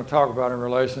that we're going to talk about in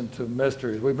relation to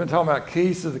mysteries. We've been talking about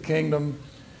keys to the kingdom,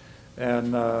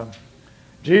 and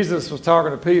Jesus was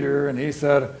talking to Peter, and he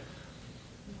said,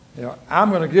 I'm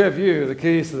going to give you the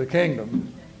keys to the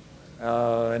kingdom.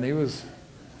 And he was,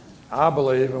 I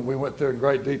believe, and we went through in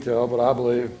great detail, but I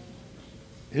believe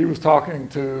he was talking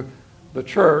to the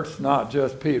church, not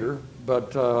just Peter,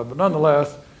 but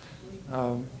nonetheless,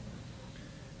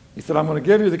 he said, I'm going to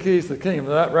give you the keys to the kingdom.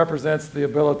 That represents the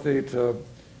ability to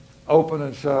open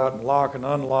and shut and lock and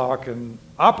unlock and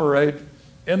operate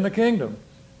in the kingdom.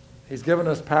 He's given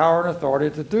us power and authority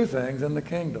to do things in the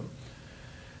kingdom.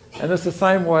 And it's the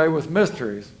same way with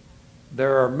mysteries.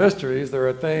 There are mysteries, there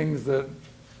are things that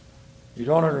you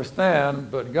don't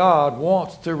understand, but God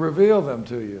wants to reveal them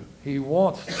to you. He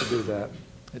wants to do that.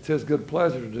 It's his good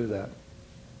pleasure to do that.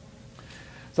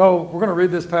 So we're going to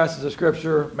read this passage of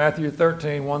Scripture, Matthew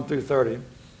 13, 1 through 30.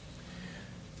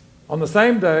 On the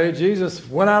same day, Jesus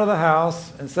went out of the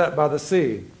house and sat by the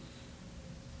sea.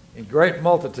 And great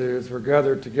multitudes were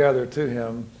gathered together to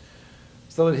him,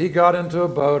 so that he got into a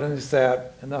boat and he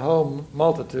sat, and the whole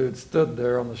multitude stood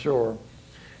there on the shore.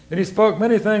 And he spoke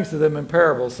many things to them in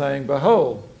parables, saying,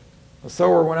 Behold, the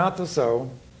sower went out to sow,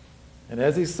 and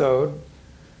as he sowed,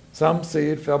 some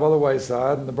seed fell by the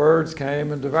wayside, and the birds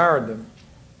came and devoured them.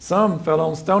 Some fell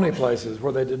on stony places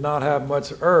where they did not have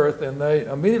much earth, and they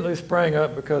immediately sprang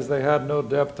up because they had no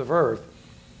depth of earth.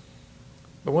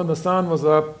 But when the sun was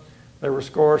up, they were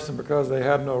scorched, and because they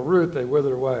had no root, they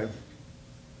withered away.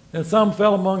 And some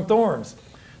fell among thorns.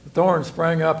 The thorns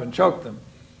sprang up and choked them.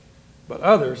 But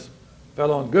others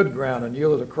fell on good ground and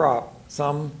yielded a crop,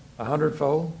 some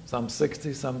 100-fold, some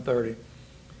 60, some 30.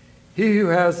 He who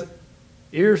has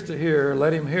ears to hear,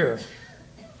 let him hear.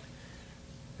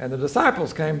 And the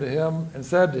disciples came to him and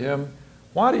said to him,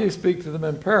 Why do you speak to them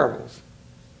in parables?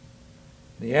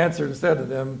 And he answered and said to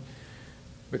them,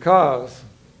 Because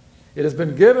it has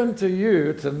been given to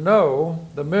you to know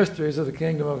the mysteries of the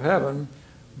kingdom of heaven,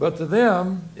 but to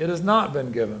them it has not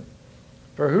been given.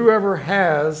 For whoever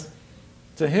has,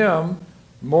 to him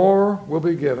more will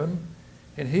be given,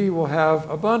 and he will have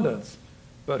abundance.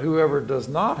 But whoever does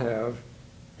not have,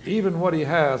 even what he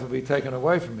has will be taken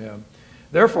away from him.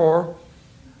 Therefore,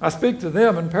 I speak to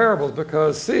them in parables,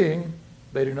 because seeing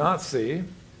they do not see,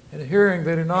 and hearing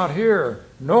they do not hear,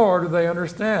 nor do they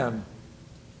understand.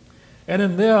 And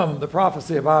in them the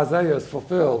prophecy of Isaiah is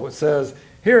fulfilled, which says,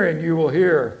 Hearing you will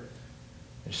hear,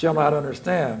 and shall not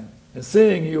understand, and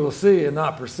seeing you will see and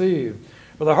not perceive.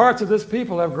 For the hearts of this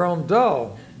people have grown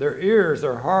dull. Their ears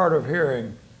are hard of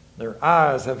hearing. Their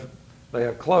eyes they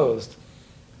have closed.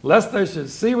 Lest they should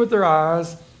see with their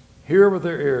eyes, hear with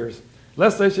their ears.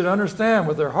 Lest they should understand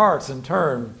with their hearts and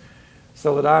turn,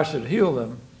 so that I should heal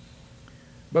them.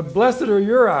 But blessed are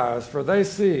your eyes, for they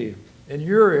see, and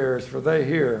your ears, for they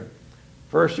hear.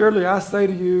 For assuredly I say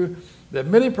to you that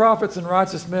many prophets and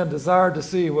righteous men desired to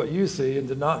see what you see and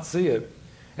did not see it,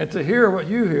 and to hear what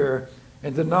you hear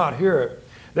and did not hear it.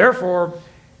 Therefore,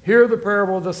 hear the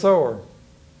parable of the sower.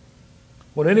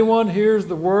 When anyone hears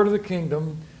the word of the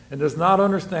kingdom and does not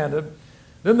understand it,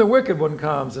 then the wicked one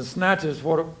comes and snatches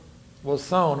what was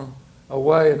sown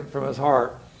away from his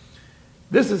heart.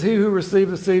 This is he who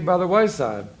received the seed by the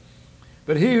wayside.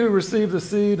 But he who received the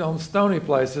seed on stony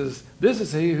places, this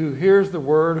is he who hears the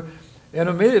word and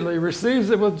immediately receives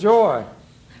it with joy.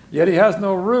 Yet he has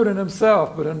no root in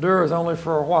himself, but endures only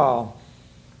for a while.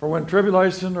 For when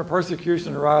tribulation or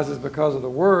persecution arises because of the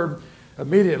word,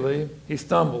 immediately he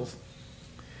stumbles.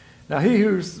 Now he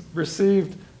who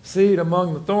received seed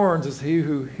among the thorns is he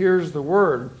who hears the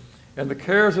word, and the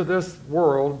cares of this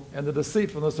world and the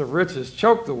deceitfulness of riches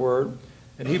choke the word,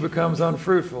 and he becomes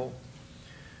unfruitful.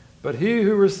 But he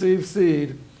who receives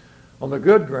seed on the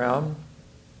good ground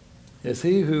is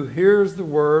he who hears the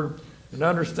word and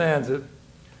understands it,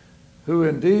 who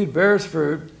indeed bears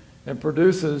fruit and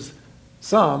produces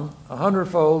some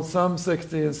 100-fold, some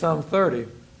 60, and some 30.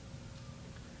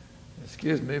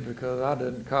 Excuse me, because I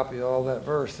didn't copy all that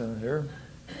verse in here.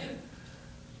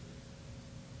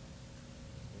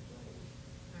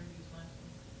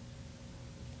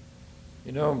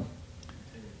 You know,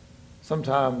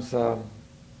 sometimes I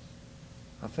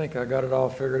think I got it all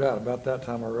figured out. About that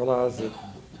time I realized that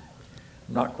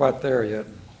I'm not quite there yet.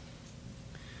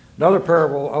 Another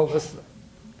parable,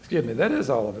 excuse me, that is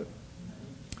all of it.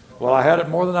 Well, I had it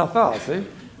more than I thought, see?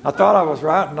 I thought I was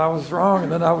right and I was wrong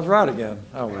and then I was right again.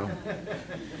 Oh, well.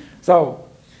 So,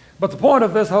 but the point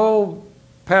of this whole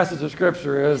passage of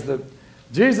Scripture is that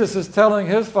Jesus is telling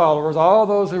his followers, all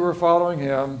those who were following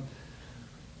him,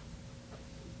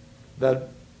 that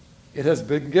it has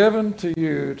been given to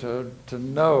you to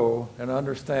know and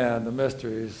understand the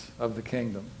mysteries of the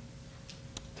kingdom.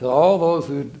 To all those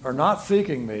who are not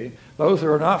seeking me, those who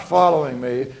are not following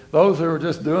me, those who are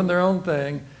just doing their own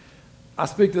thing, I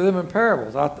speak to them in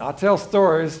parables. I tell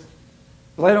stories,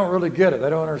 but they don't really get it. They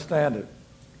don't understand it.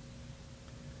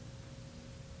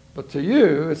 But to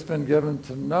you, it's been given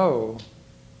to know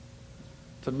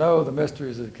the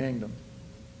mysteries of the kingdom.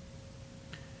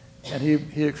 And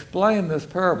he explained this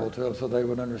parable to them so they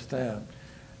would understand.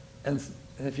 And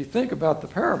if you think about the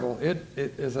parable, it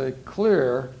is a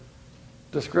clear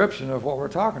description of what we're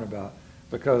talking about,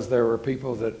 because there were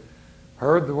people that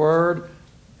heard the word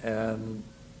and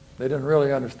they didn't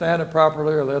really understand it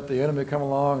properly, or let the enemy come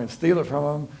along and steal it from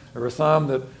them. There were some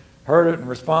that heard it and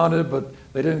responded, but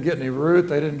they didn't get any root.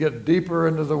 They didn't get deeper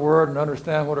into the word and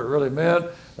understand what it really meant.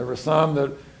 There were some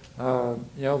that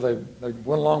they went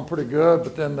along pretty good,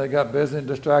 but then they got busy and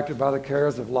distracted by the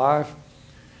cares of life.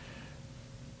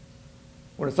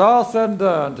 When it's all said and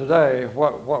done today,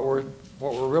 what we're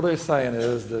really saying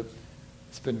is that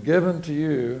it's been given to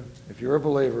you, if you're a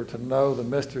believer, to know the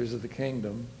mysteries of the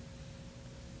kingdom.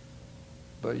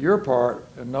 But your part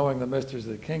in knowing the mysteries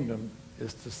of the kingdom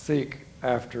is to seek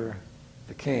after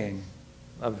the king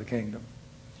of the kingdom.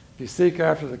 If you seek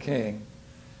after the king,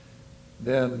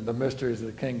 then the mysteries of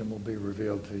the kingdom will be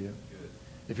revealed to you.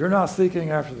 If you're not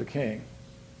seeking after the king,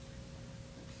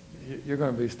 you're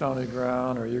going to be stony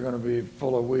ground, or you're going to be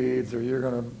full of weeds, or you're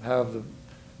going to have the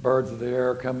birds of the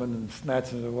air coming and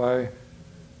snatching it away.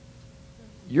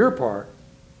 Your part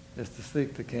is to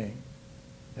seek the king.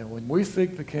 And when we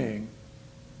seek the king,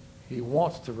 he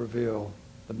wants to reveal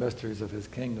the mysteries of his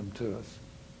kingdom to us.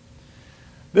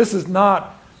 This is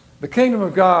not, the kingdom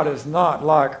of God is not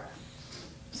like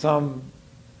some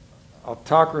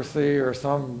autocracy or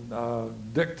some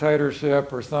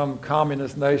dictatorship or some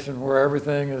communist nation where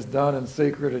everything is done in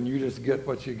secret and you just get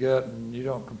what you get and you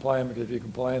don't complain, because if you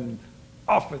complain,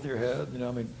 off with your head.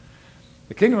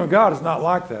 The kingdom of God is not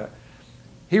like that.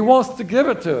 He wants to give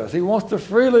it to us. He wants to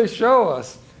freely show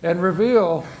us and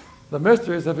reveal the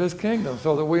mysteries of his kingdom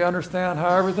so that we understand how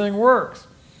everything works.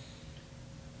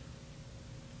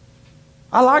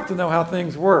 I like to know how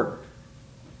things work.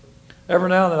 Every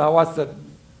now and then I watch that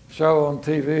show on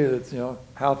TV that's,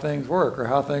 how things work or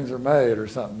how things are made or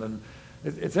something. And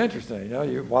it's interesting.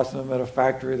 You're watching them at a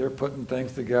factory, they're putting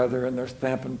things together and they're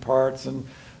stamping parts and,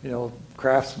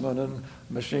 craftsmen and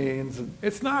machines. And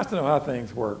it's nice to know how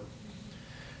things work.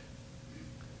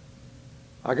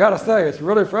 I got to say, it's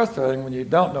really frustrating when you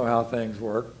don't know how things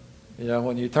work You know,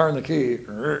 when you turn the key,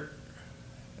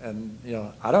 and, you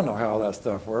know, I don't know how all that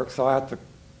stuff works, so I have to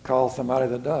call somebody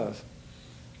that does.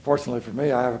 Fortunately for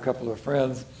me, I have a couple of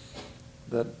friends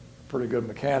that are pretty good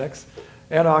mechanics,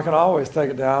 and I can always take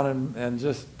it down and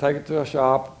just take it to a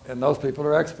shop, and those people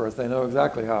are experts. They know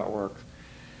exactly how it works.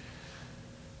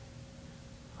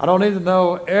 I don't need to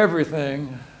know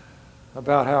everything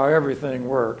about how everything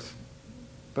works,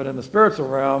 but in the spiritual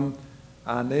realm,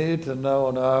 I need to know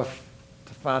enough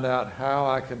to find out how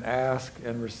I can ask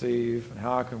and receive, and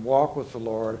how I can walk with the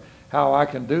Lord, how I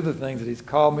can do the things that He's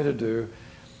called me to do.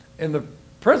 And the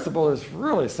principle is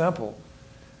really simple.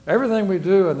 Everything we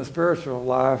do in the spiritual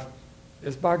life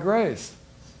is by grace,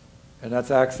 and that's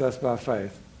accessed by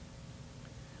faith.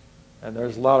 And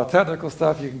there's a lot of technical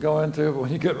stuff you can go into, but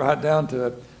when you get right down to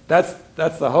it, that's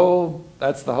the whole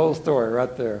story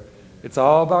right there. It's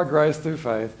all about grace through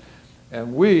faith.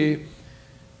 And we,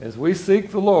 as we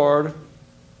seek the Lord,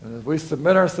 and as we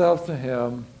submit ourselves to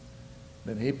Him,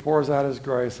 then He pours out His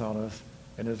grace on us,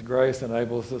 and His grace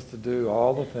enables us to do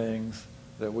all the things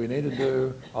that we need to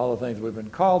do, all the things we've been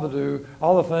called to do,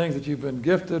 all the things that you've been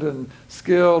gifted and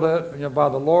skilled at, you know, by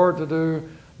the Lord to do,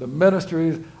 the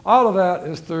ministries. All of that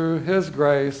is through His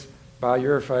grace by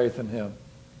your faith in Him.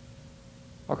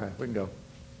 Okay, we can go.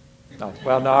 No,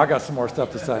 well, no, I got some more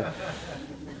stuff to say.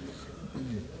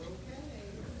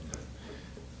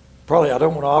 Probably I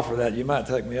don't want to offer that. You might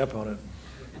take me up on it.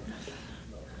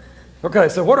 Okay,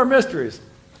 so what are mysteries?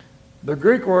 The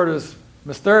Greek word is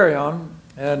mysterion,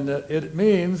 and it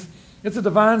means it's a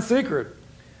divine secret.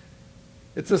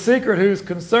 It's a secret whose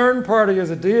concerned party is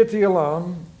a deity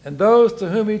alone, and those to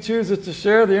whom He chooses to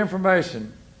share the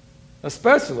information,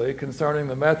 especially concerning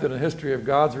the method and history of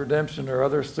God's redemption or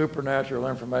other supernatural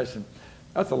information.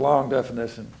 That's a long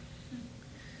definition.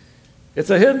 It's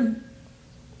a hidden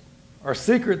or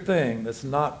secret thing that's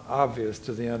not obvious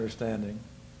to the understanding.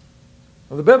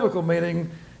 Well, the biblical meaning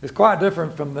is quite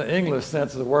different from the English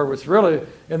sense of the word, which really,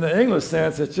 in the English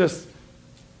sense, it's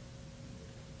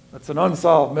an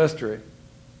unsolved mystery.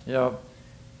 You know,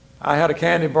 I had a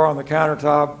candy bar on the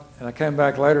countertop, and I came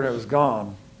back later and it was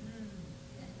gone.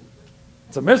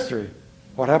 It's a mystery.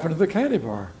 What happened to the candy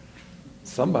bar?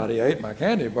 Somebody ate my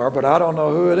candy bar, but I don't know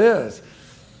who it is.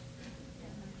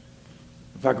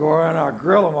 If I go around and I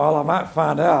grill them all, I might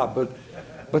find out.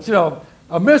 But you know,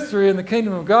 a mystery in the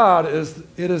kingdom of God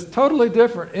is totally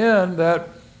different in that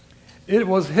it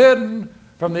was hidden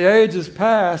from the ages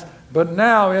past, but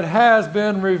now it has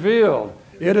been revealed.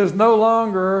 It is no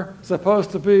longer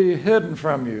supposed to be hidden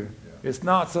from you. It's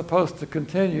not supposed to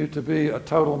continue to be a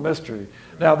total mystery.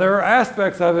 Now, there are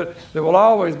aspects of it that will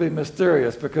always be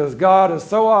mysterious because God is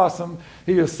so awesome.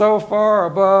 He is so far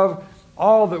above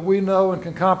all that we know and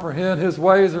can comprehend. His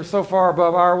ways are so far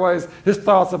above our ways. His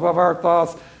thoughts above our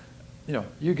thoughts. You know,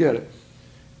 you get it.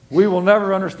 We will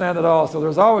never understand it all, so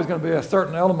there's always going to be a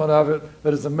certain element of it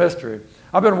that is a mystery.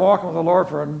 I've been walking with the Lord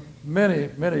for many,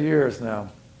 many years now.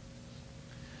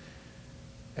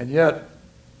 And yet,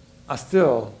 I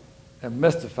still am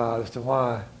mystified as to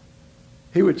why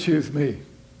He would choose me.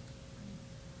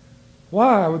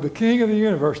 Why would the King of the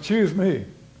universe choose me?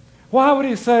 Why would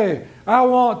He say, I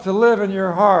want to live in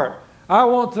your heart. I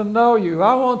want to know you.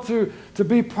 I want to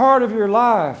be part of your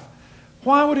life.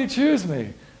 Why would He choose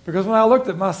me? Because when I looked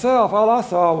at myself, all I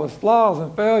saw was flaws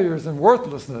and failures and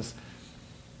worthlessness.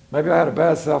 Maybe I had a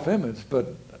bad self-image, but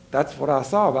that's what I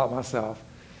saw about myself.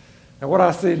 And what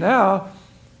I see now,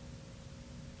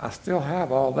 I still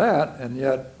have all that, and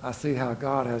yet I see how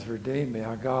God has redeemed me,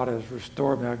 how God has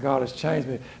restored me, how God has changed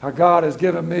me, how God has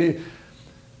given me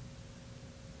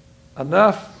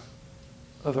enough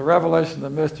of the revelation of the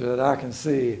mystery that I can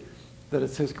see that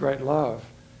it's His great love.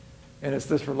 And it's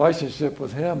this relationship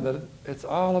with Him that it's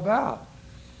all about.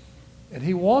 And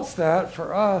He wants that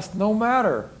for us no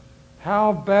matter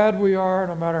how bad we are,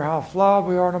 no matter how flawed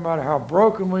we are, no matter how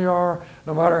broken we are,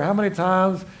 no matter how many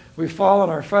times we fall on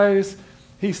our face,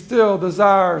 He still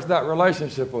desires that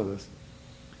relationship with us.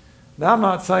 Now, I'm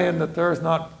not saying that there's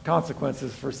not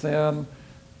consequences for sin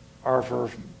or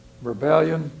for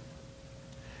rebellion.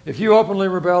 If you openly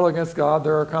rebel against God,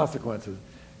 there are consequences.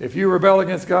 If you rebel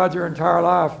against God your entire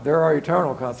life, there are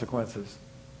eternal consequences.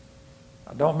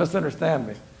 Don't misunderstand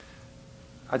me.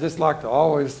 I just like to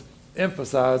always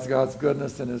emphasize God's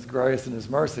goodness and His grace and His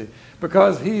mercy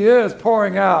because He is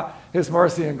pouring out His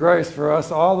mercy and grace for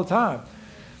us all the time.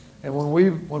 And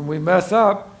when we mess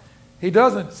up, He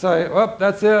doesn't say, "Oh,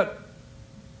 that's it."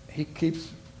 He keeps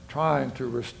trying to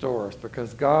restore us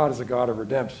because God is a God of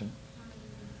redemption.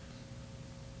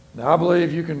 Now, I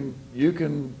believe you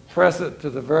can press it to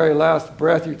the very last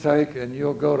breath you take and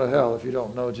you'll go to hell if you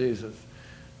don't know Jesus.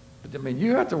 I mean,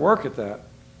 you have to work at that.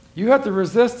 You have to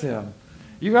resist him.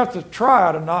 You have to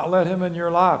try to not let him in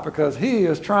your life because he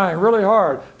is trying really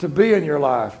hard to be in your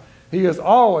life. He is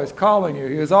always calling you.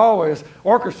 He is always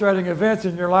orchestrating events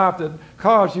in your life that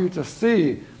cause you to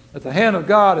see that the hand of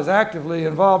God is actively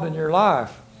involved in your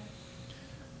life.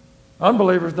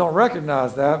 Unbelievers don't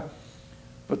recognize that,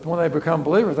 but when they become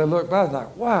believers, they look back and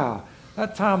like, wow,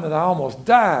 that time that I almost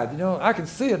died, I can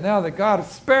see it now that God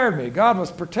has spared me. God was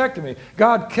protecting me.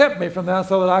 God kept me from that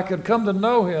so that I could come to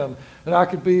know him, that I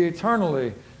could be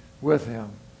eternally with him.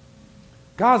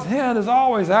 God's hand is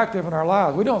always active in our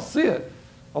lives. We don't see it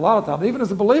a lot of times. Even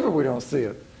as a believer, we don't see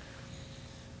it.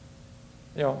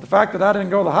 The fact that I didn't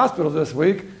go to the hospital this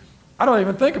week, I don't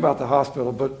even think about the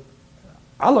hospital, but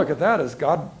I look at that as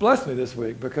God blessed me this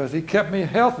week because he kept me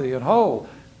healthy and whole.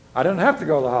 I didn't have to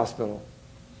go to the hospital.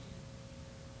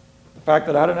 The fact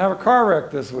that I didn't have a car wreck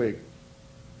this week,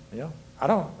 I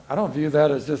don't view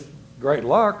that as just great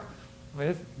luck. I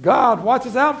mean, God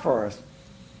watches out for us.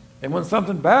 And when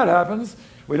something bad happens,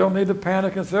 we don't need to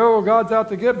panic and say, oh, God's out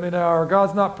to get me now, or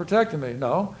God's not protecting me.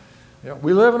 No.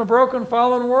 We live in a broken,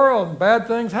 fallen world, and bad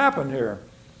things happen here.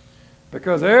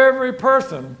 Because every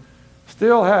person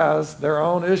still has their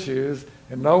own issues,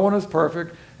 and no one is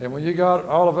perfect. And when you got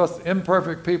all of us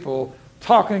imperfect people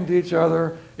talking to each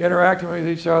other, interacting with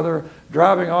each other,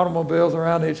 driving automobiles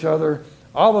around each other,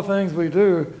 all the things we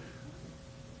do,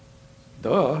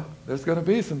 there's going to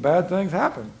be some bad things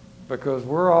happen because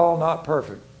we're all not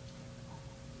perfect.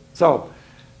 So,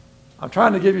 I'm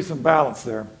trying to give you some balance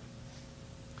there.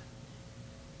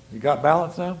 You got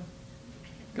balance now?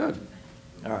 Good.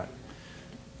 All right.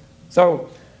 So,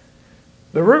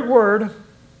 the root word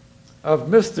of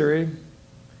mystery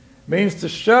means to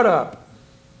shut up,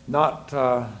 not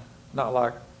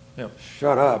like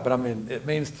shut up, but I mean it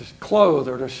means to close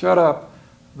or to shut up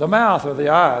the mouth or the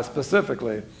eyes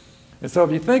specifically. And so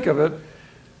if you think of it,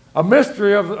 a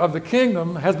mystery of the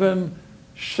kingdom has been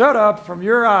shut up from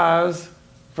your eyes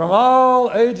from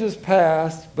all ages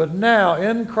past, but now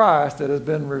in Christ it has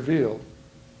been revealed.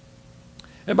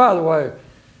 And by the way,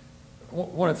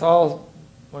 when it's all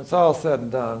said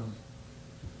and done,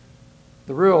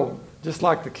 just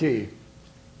like the key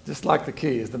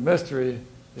is the mystery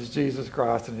is Jesus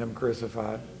Christ and him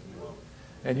crucified.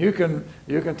 And you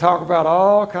can talk about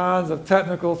all kinds of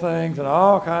technical things and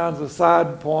all kinds of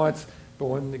side points, but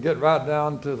when you get right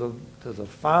down to the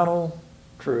final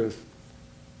truth,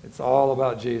 it's all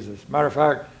about Jesus. Matter of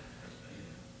fact,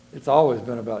 it's always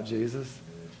been about Jesus.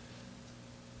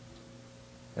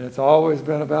 And it's always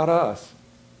been about us.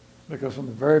 Because from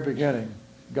the very beginning,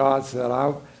 God said,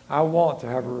 I want to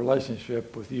have a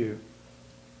relationship with you.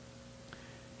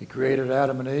 He created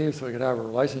Adam and Eve so he could have a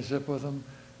relationship with them.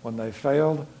 When they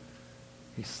failed,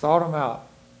 he sought them out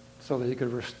so that he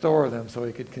could restore them, so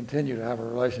he could continue to have a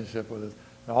relationship with us.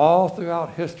 And all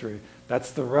throughout history,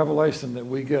 that's the revelation that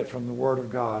we get from the Word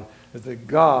of God, is that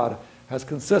God has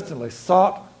consistently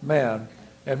sought man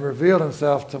and revealed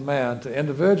himself to man, to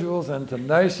individuals and to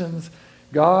nations.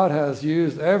 God has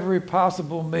used every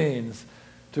possible means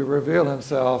to reveal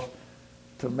himself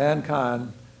to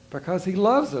mankind because he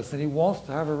loves us and he wants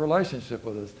to have a relationship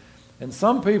with us. And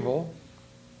some people,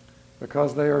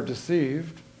 because they are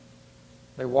deceived,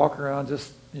 they walk around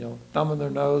just, thumbing their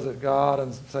nose at God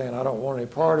and saying, I don't want any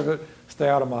part of it. Stay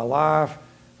out of my life.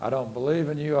 I don't believe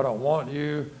in you. I don't want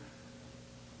you.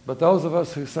 But those of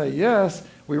us who say yes,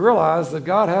 we realize that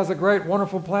God has a great,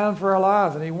 wonderful plan for our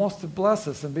lives, and he wants to bless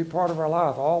us and be part of our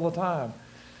life all the time.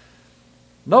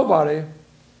 Nobody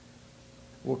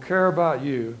will care about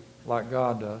you like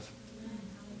God does.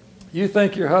 You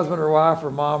think your husband or wife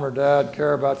or mom or dad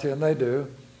care about you, and they do,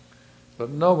 but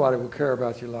nobody will care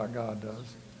about you like God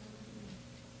does.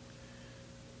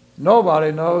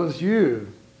 Nobody knows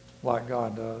you like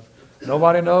God does.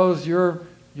 Nobody knows your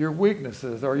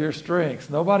weaknesses or your strengths.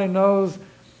 Nobody knows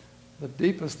the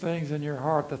deepest things in your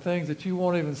heart, the things that you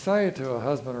won't even say to a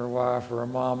husband or wife or a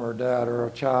mom or a dad or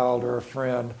a child or a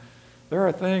friend. There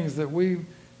are things that we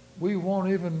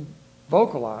won't even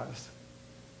vocalize.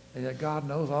 And yet God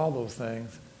knows all those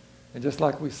things. And just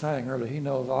like we sang earlier, he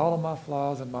knows all of my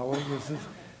flaws and my weaknesses,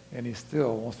 and he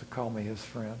still wants to call me his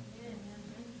friend.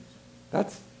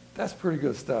 That's pretty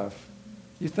good stuff.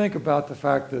 You think about the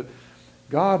fact that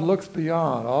God looks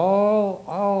beyond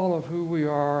all of who we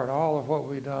are and all of what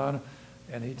we've done,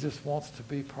 and he just wants to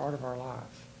be part of our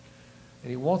lives.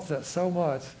 And he wants that so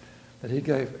much that he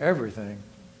gave everything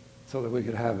so that we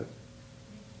could have it.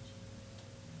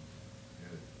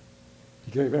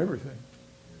 He gave everything.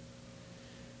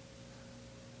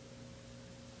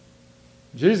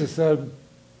 Jesus said,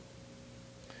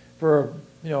 for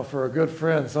for a good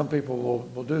friend, some people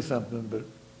will do something, but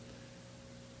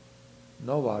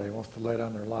nobody wants to lay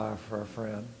down their life for a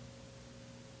friend.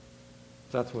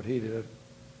 That's what he did.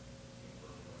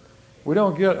 We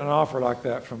don't get an offer like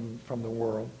that from the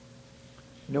world.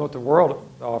 You know what the world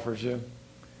offers you?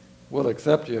 We'll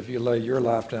accept you if you lay your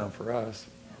life down for us.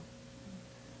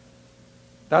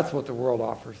 That's what the world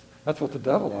offers. That's what the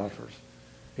devil offers.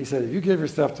 He said, if you give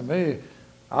yourself to me,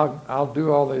 I'll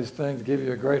do all these things, give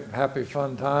you a great, happy,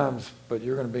 fun times, but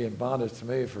you're going to be in bondage to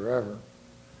me forever.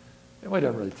 And he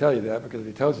doesn't really tell you that, because if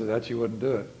he told you that, you wouldn't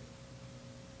do it.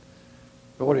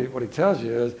 But what he tells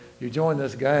you is, you join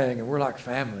this gang, and we're like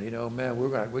family.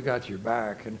 Man, we got your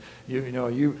back, and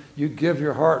you give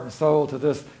your heart and soul to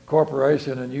this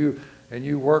corporation, and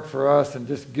you work for us, and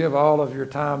just give all of your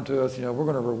time to us. We're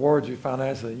going to reward you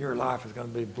financially, and your life is going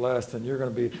to be blessed, and you're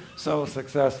going to be so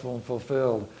successful and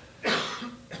fulfilled.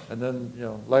 And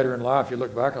then, later in life, you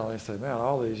look back on it and say, man,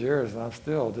 all these years, and I'm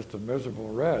still just a miserable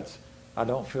wretch. I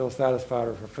don't feel satisfied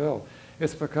or fulfilled.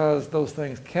 It's because those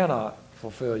things cannot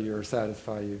fulfill you or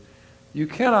satisfy you. You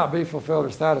cannot be fulfilled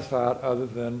or satisfied other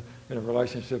than in a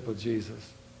relationship with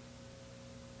Jesus.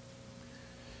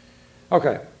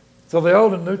 Okay, so the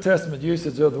Old and New Testament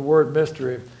usage of the word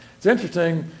mystery. It's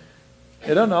interesting.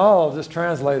 It doesn't all just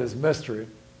translate as mystery.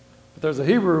 But there's a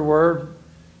Hebrew word,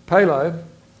 pele,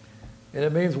 and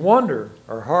it means wonder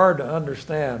or hard to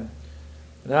understand.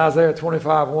 In Isaiah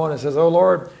 25:1, it says, O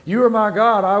Lord, you are my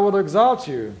God, I will exalt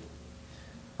you.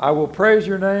 I will praise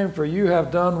your name, for you have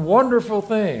done wonderful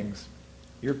things.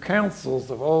 Your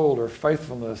counsels of old are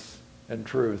faithfulness and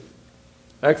truth.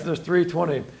 Exodus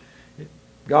 3:20,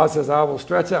 God says, I will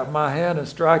stretch out my hand and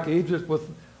strike Egypt with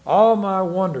all my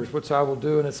wonders, which I will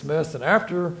do in its midst, and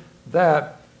after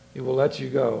that, he will let you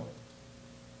go.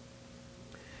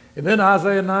 And then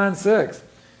Isaiah 9:6.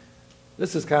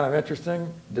 This is kind of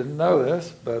interesting. Didn't know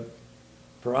this, but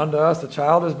for unto us a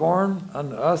child is born,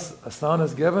 unto us a son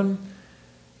is given.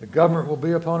 The government will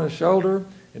be upon his shoulder,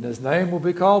 and his name will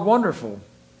be called Wonderful,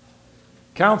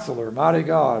 Counselor, Mighty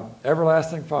God,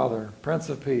 Everlasting Father, Prince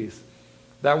of Peace.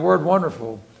 That word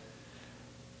wonderful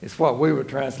is what we would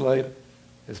translate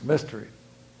as mystery.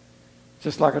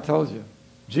 Just like I told you,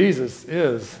 Jesus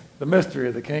is the mystery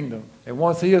of the kingdom. And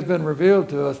once he has been revealed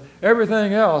to us,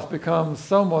 everything else becomes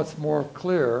so much more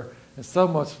clear and so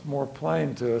much more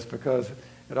plain to us, because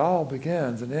it all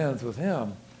begins and ends with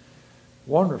him.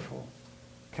 Wonderful,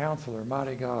 Counselor,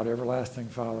 Mighty God, Everlasting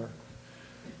Father.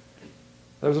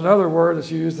 There's another word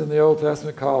that's used in the Old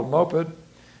Testament called moped,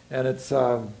 and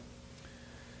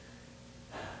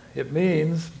it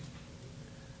means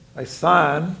a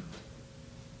sign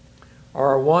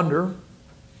or a wonder.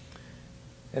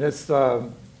 And it's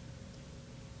a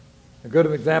good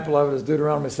example of it is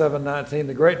Deuteronomy 7:19.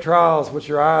 The great trials which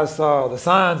your eyes saw, the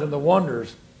signs and the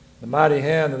wonders, the mighty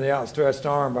hand and the outstretched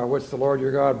arm by which the Lord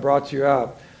your God brought you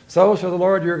out. So shall the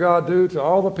Lord your God do to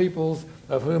all the peoples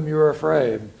of whom you are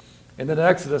afraid. And then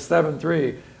Exodus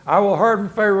 7:3. I will harden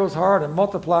Pharaoh's heart and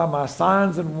multiply my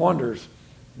signs and wonders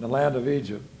in the land of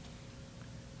Egypt.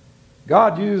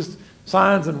 God used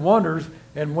signs and wonders,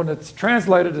 and when it's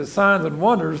translated as signs and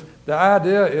wonders, the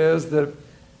idea is that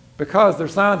because they're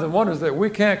signs and wonders that we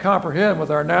can't comprehend with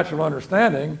our natural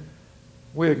understanding,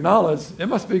 we acknowledge it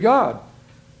must be God.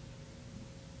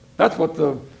 That's what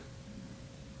the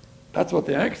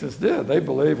ancients did. They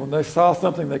believed when they saw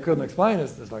something they couldn't explain,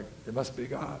 it's like, it must be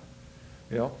God.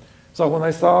 So when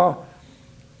they saw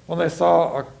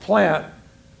a plant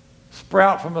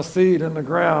sprout from a seed in the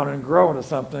ground and grow into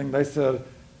something, they said,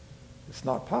 it's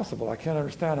not possible. I can't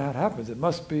understand how it happens. It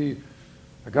must be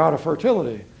a God of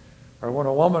fertility. Or when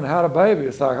a woman had a baby,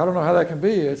 it's like, I don't know how that can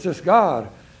be. It's just God.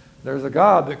 There's a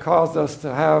God that caused us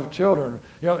to have children.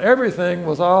 Everything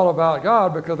was all about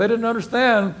God, because they didn't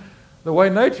understand the way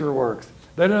nature works.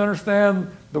 They didn't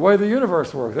understand the way the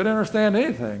universe works. They didn't understand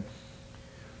anything.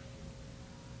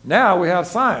 Now we have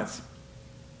science.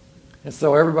 And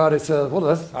so everybody says,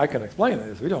 well, I can explain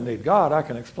this. We don't need God. I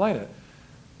can explain it.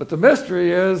 But the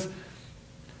mystery is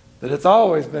that it's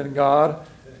always been God,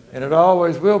 and it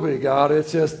always will be God.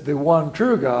 It's just the one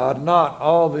true God, not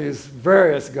all these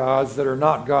various gods that are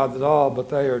not gods at all, but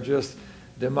they are just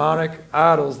demonic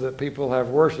idols that people have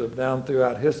worshipped down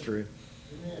throughout history.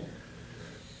 Amen.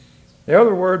 The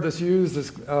other word that's used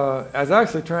is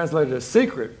actually translated as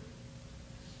secret,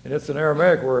 and it's an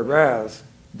Aramaic word, raz,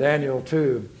 Daniel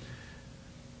 2.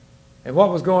 And what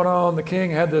was going on? The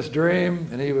king had this dream,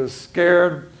 and he was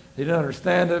scared. He didn't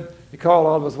understand it. He called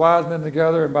all of his wise men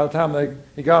together, and by the time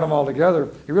he got them all together,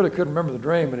 he really couldn't remember the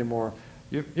dream anymore.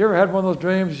 You ever had one of those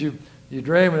dreams? You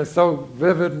dream, and it's so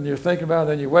vivid, and you're thinking about it, and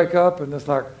then you wake up, and it's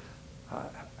like,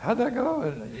 how'd that go?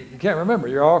 And you can't remember.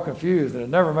 You're all confused, and it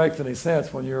never makes any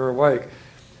sense when you're awake.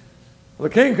 Well,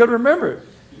 the king couldn't remember it.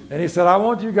 And he said, I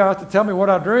want you guys to tell me what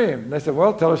I dreamed. And they said,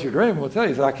 well, tell us your dream. We'll tell you.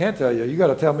 He said, I can't tell you. You got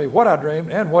to tell me what I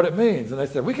dreamed and what it means. And they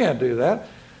said, we can't do that.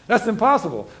 That's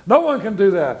impossible. No one can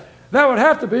do that. That would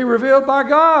have to be revealed by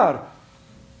God.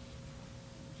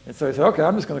 And so he said, okay,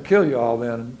 I'm just going to kill you all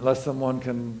then, unless someone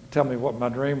can tell me what my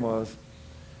dream was.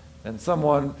 And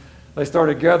they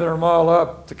started gathering them all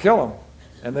up to kill him.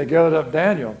 And they gathered up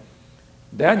Daniel.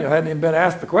 Daniel hadn't even been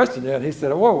asked the question yet. He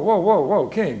said, whoa,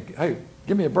 king, hey,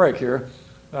 give me a break here.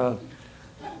 Let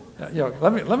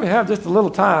me have just a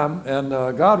little time, and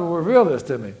God will reveal this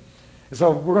to me. And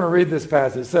so we're going to read this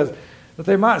passage. It says, that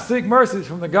they might seek mercies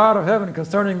from the God of heaven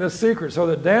concerning this secret, so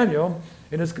that Daniel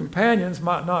and his companions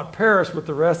might not perish with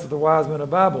the rest of the wise men of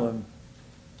Babylon.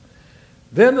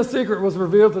 Then the secret was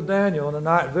revealed to Daniel in a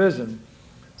night vision.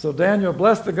 So Daniel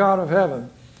blessed the God of heaven.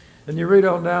 And you read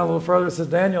on down a little further, it says,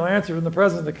 Daniel answered in the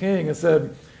presence of the king and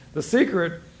said, the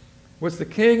secret which the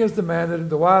king has demanded,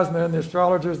 the wise men, the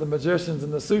astrologers, the magicians,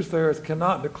 and the soothsayers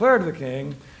cannot declare to the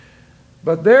king.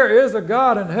 But there is a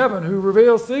God in heaven who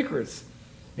reveals secrets.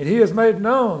 And he has made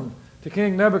known to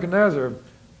King Nebuchadnezzar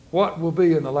what will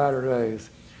be in the latter days.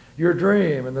 Your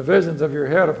dream and the visions of your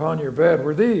head upon your bed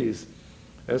were these.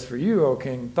 As for you, O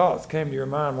king, thoughts came to your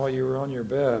mind while you were on your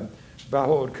bed about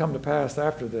what would come to pass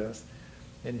after this.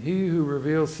 And he who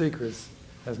reveals secrets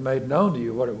has made known to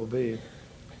you what it will be.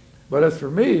 But as for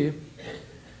me,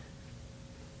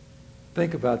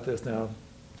 think about this now.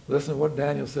 Listen to what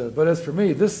Daniel said. But as for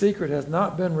me, this secret has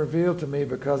not been revealed to me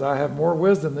because I have more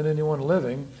wisdom than anyone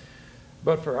living,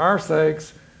 but for our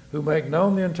sakes who make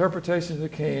known the interpretation of the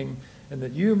king, and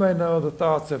that you may know the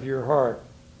thoughts of your heart.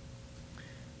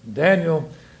 Daniel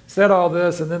said all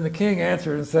this, and then the king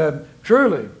answered and said,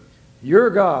 truly, your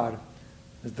God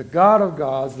is the God of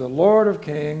gods, the Lord of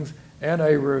kings, and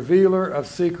a revealer of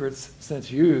secrets, since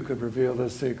you could reveal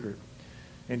this secret.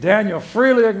 And Daniel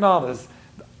freely acknowledged,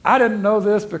 I didn't know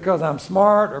this because I'm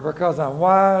smart or because I'm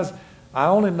wise. I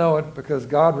only know it because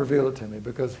God revealed it to me,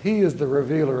 because he is the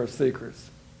revealer of secrets.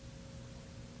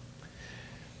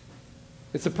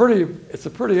 It's a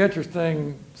pretty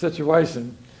interesting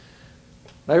situation.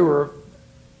 There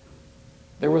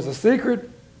was a secret,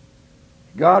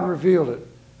 God revealed it.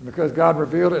 And because God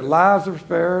revealed it, lives were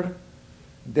spared.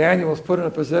 Daniel was put in a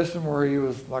position where he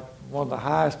was like one of the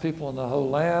highest people in the whole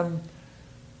land.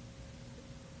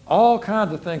 All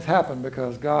kinds of things happened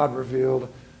because God revealed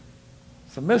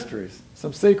some mysteries,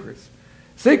 some secrets.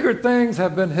 Secret things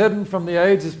have been hidden from the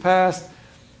ages past,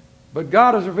 but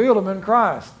God has revealed them in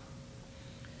Christ.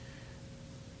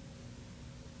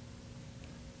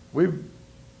 We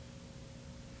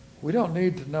don't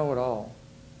need to know it all,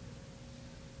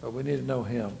 but we need to know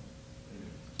him.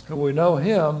 When we know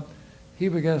him, he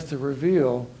begins to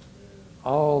reveal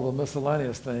all the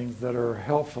miscellaneous things that are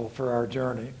helpful for our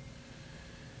journey.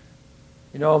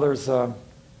 You know, there's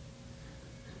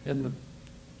in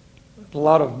a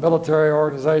lot of military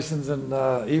organizations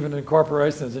and even in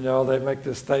corporations, you know, they make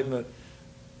this statement,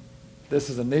 this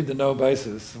is a need-to-know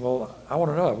basis. Well, I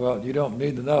want to know. Well, you don't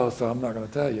need to know, so I'm not going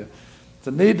to tell you. It's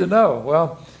a need to know.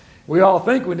 Well, we all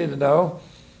think we need to know,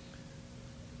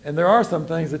 and there are some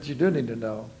things that you do need to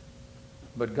know.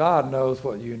 But God knows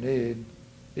what you need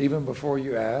even before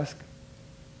you ask.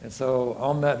 And so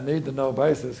on that need-to-know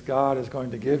basis, God is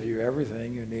going to give you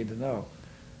everything you need to know.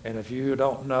 And if you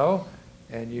don't know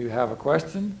and you have a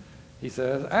question, he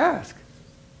says, ask.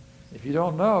 If you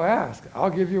don't know, ask. I'll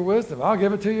give you wisdom. I'll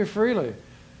give it to you freely.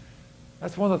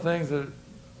 That's one of the things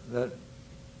that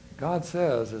God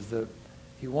says, is that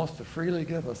he wants to freely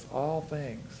give us all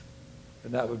things.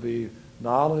 And that would be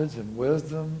knowledge and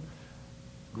wisdom,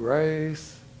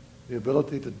 grace, the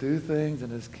ability to do things in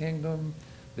his kingdom,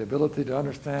 the ability to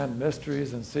understand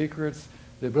mysteries and secrets,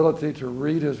 the ability to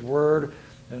read his word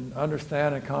and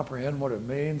understand and comprehend what it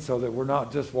means, so that we're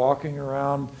not just walking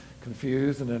around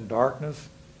confused and in darkness.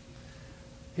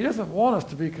 He doesn't want us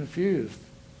to be confused,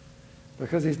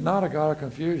 because he's not a God of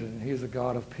confusion. He's a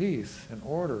God of peace and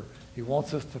order. He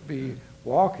wants us to be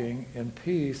walking in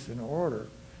peace and order.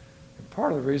 And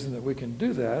part of the reason that we can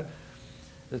do that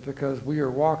is because we are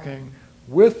walking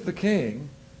with the King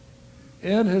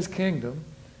in his kingdom,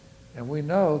 and we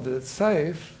know that it's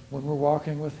safe when we're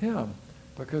walking with him,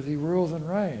 because he rules and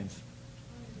reigns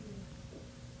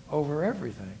over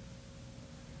everything.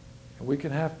 And we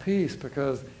can have peace,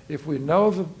 because if we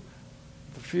know the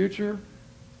future,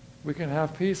 we can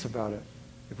have peace about it.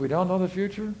 If we don't know the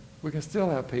future, we can still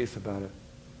have peace about it,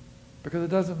 because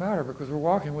it doesn't matter, because we're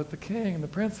walking with the King and the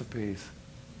Prince of Peace.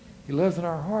 He lives in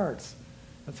our hearts.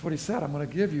 That's what he said. I'm going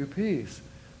to give you peace.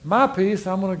 My peace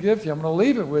I'm going to give to you. I'm going to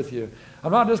leave it with you.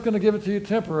 I'm not just going to give it to you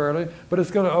temporarily, but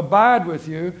it's going to abide with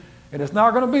you. And it's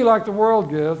not going to be like the world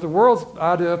gives. The world's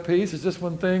idea of peace is just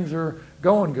when things are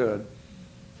going good.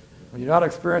 When you're not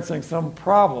experiencing some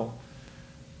problem.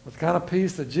 But the kind of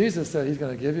peace that Jesus said he's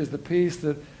going to give you is the peace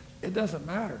that it doesn't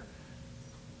matter.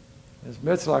 As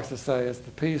Mitch likes to say, it's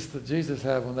the peace that Jesus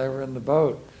had when they were in the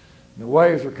boat. And the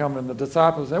waves were coming, and the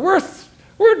disciples said,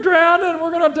 we're drowning,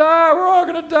 we're going to die, we're all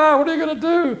going to die, what are you going to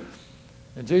do?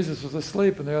 And Jesus was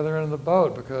asleep in the other end of the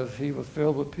boat because he was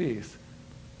filled with peace.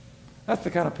 That's the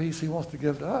kind of peace he wants to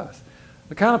give to us.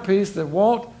 The kind of peace that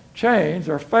won't change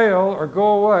or fail or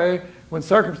go away when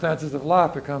circumstances of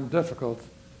life become difficult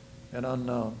and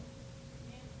unknown.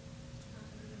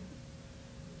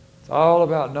 It's all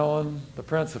about knowing the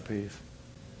Prince of Peace.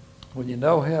 When you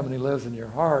know him and he lives in your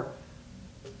heart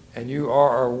and you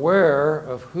are aware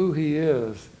of who he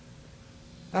is,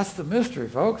 that's the mystery,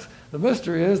 folks. The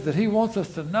mystery is that he wants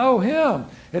us to know him,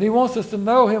 and he wants us to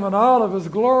know him in all of his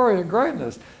glory and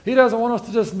greatness. He doesn't want us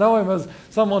to just know him as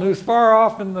someone who's far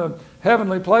off in the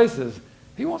heavenly places.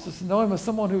 He wants us to know him as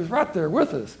someone who's right there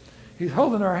with us. He's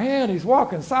holding our hand. He's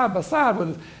walking side by side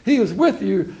with us. He is with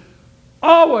you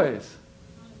always.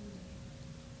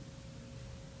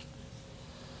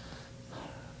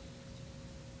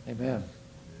 Amen.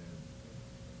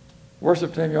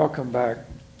 Worship team, y'all come back.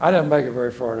 I didn't make it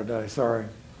very far today, sorry.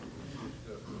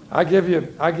 I give you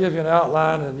an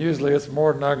outline, and usually it's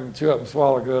more than I can chew up and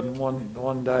swallow good in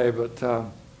one day, but I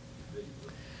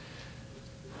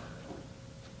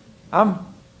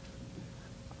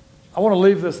want to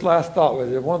leave this last thought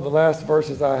with you. One of the last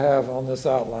verses I have on this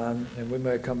outline, and we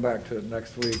may come back to it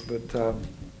next week, but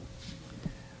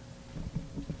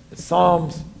it's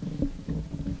Psalms.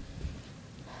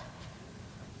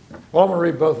 Well, I'm going to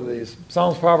read both of these.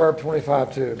 Psalms, Proverbs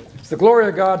 25:2. It's the glory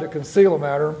of God to conceal a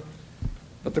matter,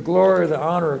 but the glory, the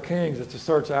honor of kings is to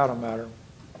search out a matter.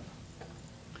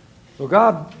 So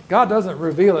God doesn't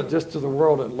reveal it just to the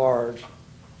world at large,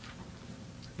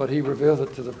 but he reveals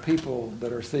it to the people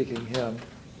that are seeking him.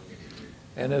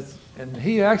 And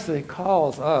he actually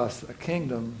calls us a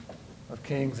kingdom of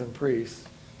kings and priests.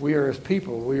 We are his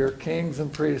people. We are kings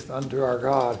and priests unto our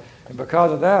God. And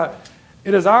because of that,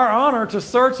 it is our honor to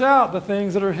search out the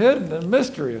things that are hidden and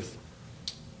mysterious.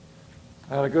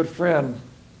 I had a good friend,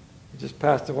 he just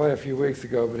passed away a few weeks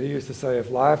ago, but he used to say,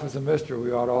 if life is a mystery,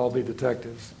 we ought to all be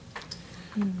detectives.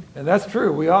 And that's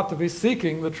true. We ought to be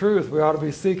seeking the truth. We ought to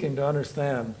be seeking to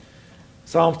understand.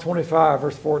 Psalms 25,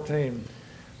 verse 14.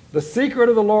 The secret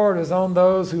of the Lord is on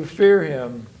those who fear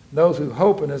him, those who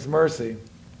hope in his mercy.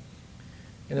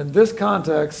 And in this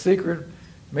context, secret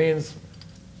means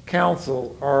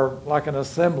council or like an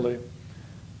assembly.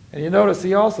 And you notice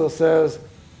he also says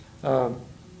he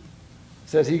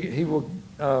will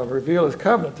reveal his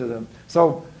covenant to them.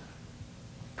 So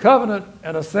covenant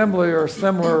and assembly are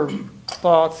similar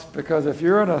thoughts, because if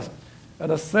you're in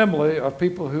an assembly of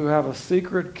people who have a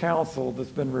secret counsel that's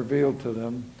been revealed to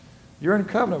them, you're in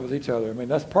covenant with each other. I mean,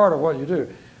 that's part of what you do.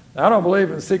 Now, I don't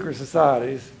believe in secret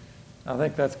societies. I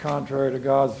think that's contrary to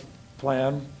God's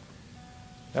plan.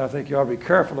 And I think you ought to be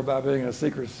careful about being in a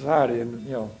secret society.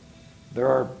 And, there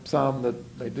are some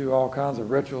that they do all kinds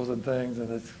of rituals and things,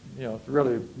 and it's, it's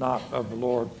really not of the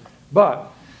Lord. But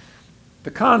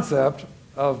the concept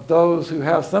of those who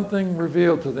have something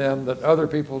revealed to them that other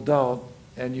people don't,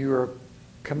 and you are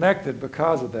connected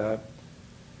because of that,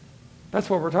 that's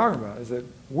what we're talking about, is that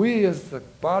we as the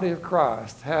body of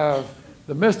Christ have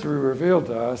the mystery revealed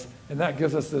to us, and that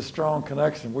gives us this strong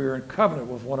connection. We are in covenant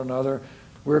with one another.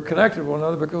 We're connected with one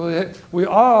another because we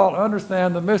all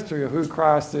understand the mystery of who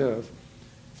Christ is.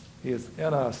 He is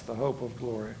in us, the hope of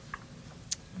glory.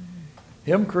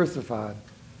 Him crucified,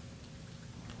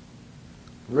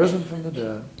 risen from the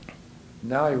dead.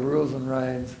 Now he rules and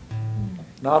reigns,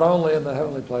 not only in the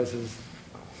heavenly places,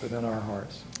 but in our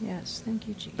hearts. Yes, thank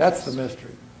you, Jesus. That's the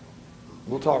mystery.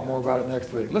 We'll talk more about it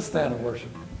next week. Let's stand and worship.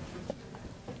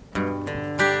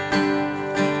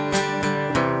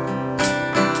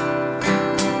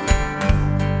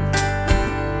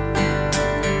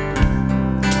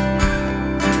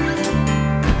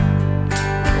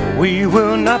 We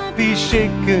will not be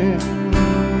shaken,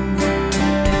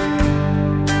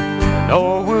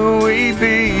 nor will we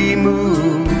be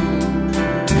moved.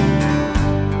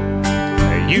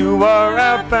 You are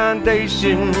our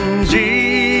foundation,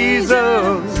 Jesus.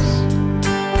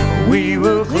 We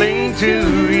will cling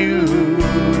to you.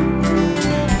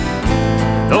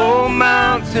 Though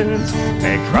mountains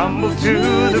may crumble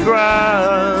to the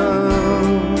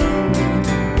ground,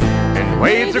 and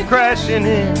waves are crashing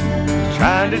in,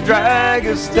 trying to drag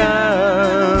us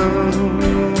down,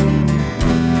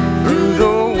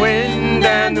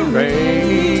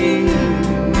 praise.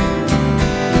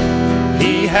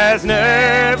 He has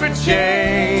never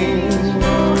changed.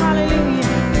 Oh,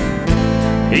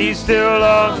 hallelujah. He's still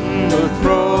on the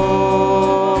throne.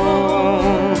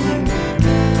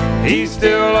 He's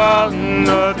still on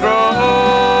the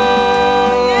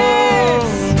throne.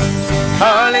 Yes.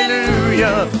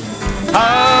 Hallelujah.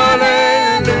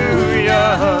 Hallelujah.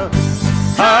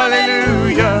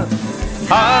 Hallelujah.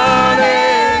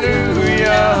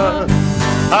 Hallelujah.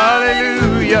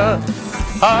 Hallelujah.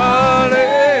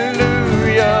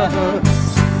 Hallelujah.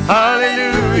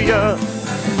 Hallelujah.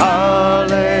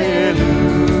 Hallelujah.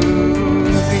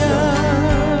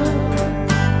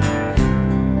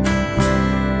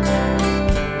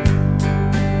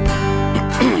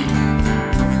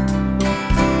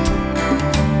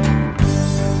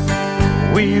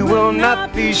 We will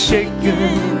not be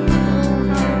shaken,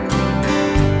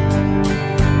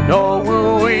 nor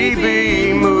will we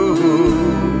be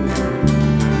moved.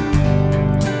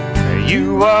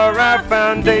 You are our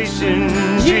foundation,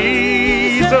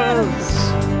 Jesus.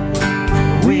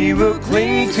 We will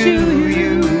cling to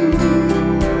you.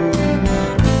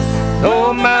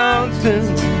 Though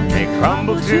mountains may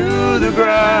crumble to the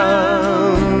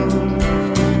ground,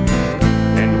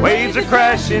 and waves are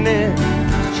crashing in,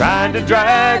 trying to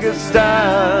drag us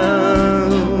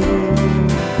down.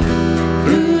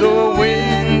 Through the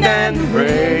wind and the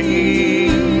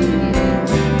rain,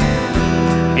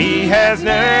 He has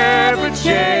never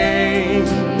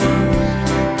changed.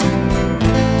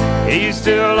 He's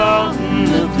still on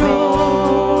the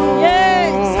throne.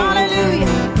 Yes,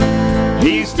 hallelujah.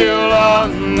 He's still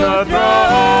on the throne.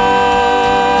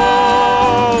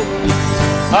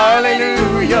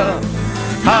 Hallelujah.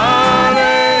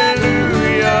 Hallelujah.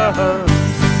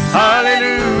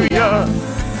 Hallelujah.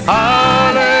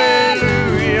 Hallelujah.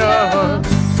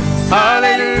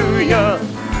 Hallelujah.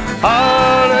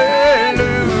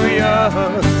 Hallelujah.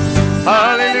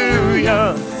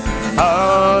 Hallelujah.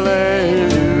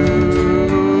 Hallelujah.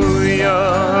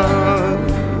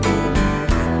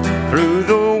 Through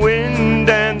the wind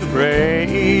and the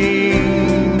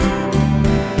rain,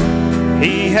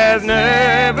 He has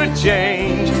never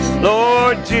changed,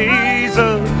 Lord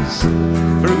Jesus.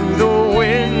 Through the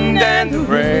wind and the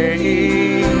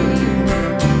rain,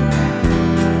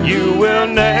 You will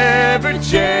never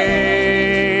change.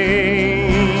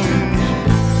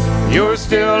 You're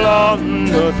still on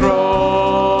the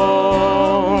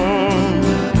throne.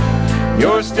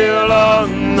 You're still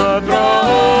on the throne.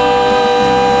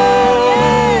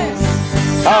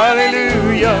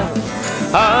 Hallelujah.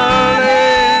 Hallelujah.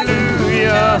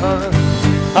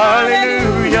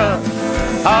 Hallelujah.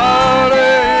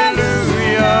 Hallelujah.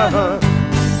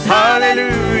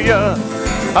 Hallelujah.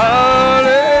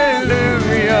 Hallelujah.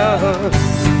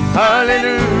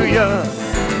 Hallelujah.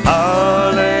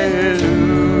 Hallelujah.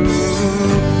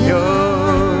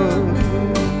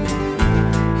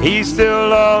 He's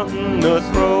still on the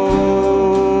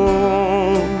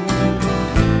throne.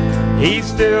 He's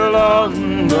still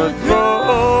on the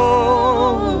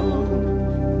throne.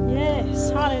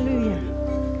 Yes, hallelujah.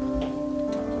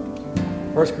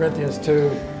 1 Corinthians 2,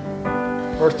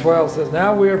 verse 12 says,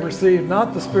 Now we have received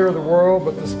not the spirit of the world,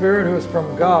 but the Spirit who is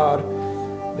from God,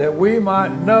 that we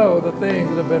might know the things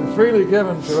that have been freely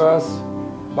given to us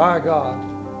by God.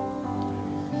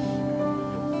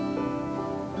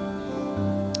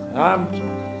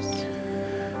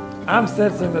 I'm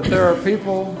sensing that there are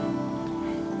people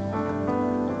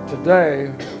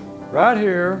today, right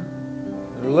here,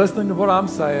 that are listening to what I'm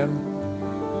saying.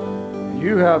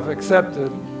 You have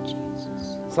accepted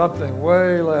something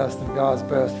way less than God's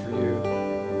best for you.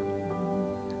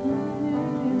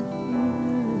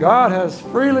 God has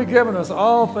freely given us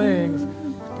all things,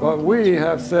 but we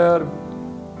have said,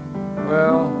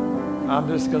 well, I'm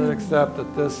just going to accept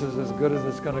that this is as good as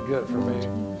it's going to get for me.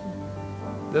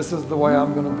 This is the way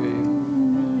I'm going to be.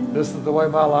 This is the way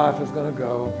my life is going to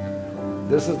go.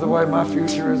 This is the way my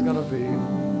future is going to be.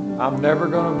 I'm never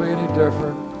going to be any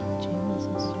different.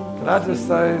 Can I just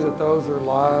say that those are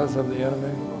lies of the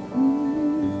enemy?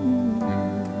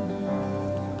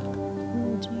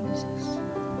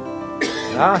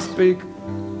 And I speak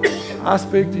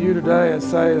to you today and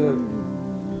say that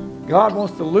God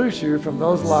wants to loose you from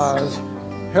those lies,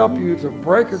 help you to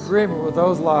break agreement with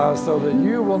those lies so that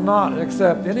you will not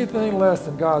accept anything less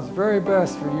than God's very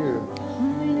best for you.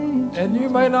 And you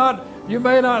may not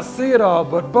see it all,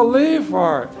 but believe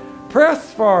for it.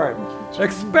 Press for it.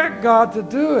 Expect God to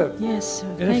do it. Yes, sir.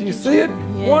 And if you see it,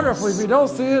 wonderful. If you don't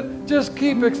see it, just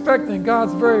keep expecting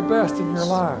God's very best in your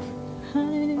life.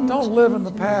 Don't live in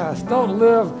the past. Don't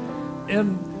live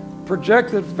in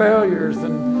projected failures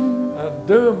and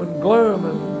doom and gloom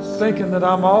and thinking that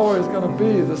I'm always going to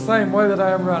be the same way that I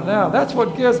am right now. That's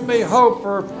what gives me hope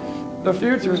for the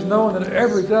future, is knowing that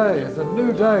every day is a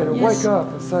new day to wake up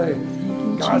and say,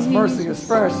 God's mercy is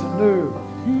fresh and new.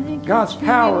 God's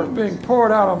power is being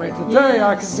poured out on me. Today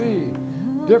I can be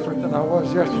different than I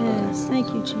was yesterday. Yes, thank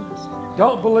you, Jesus.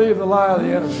 Don't believe the lie of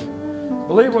the enemy.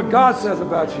 Believe what God says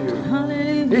about you.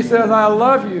 Hallelujah. He says, I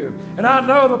love you, and I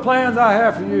know the plans I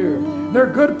have for you. They're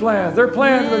good plans. They're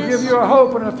plans that give you a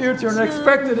hope and a future and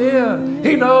expected end.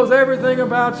 He knows everything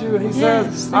about you, and He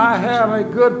says, I have a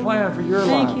good plan for your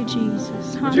life. Thank you,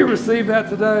 Jesus. Would you receive that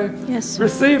today? Yes, sir.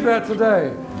 Receive that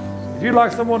today. If you'd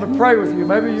like someone to pray with you,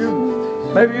 maybe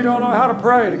you don't know how to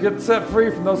pray to get set free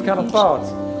from those kind of thoughts.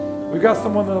 We've got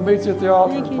someone that'll meet you at the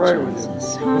altar and pray with you.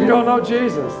 If you don't know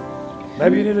Jesus,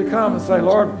 maybe you need to come and say,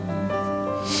 Lord,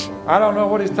 I don't know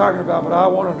what He's talking about, but I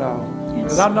want to know.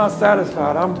 Because I'm not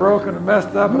satisfied. I'm broken and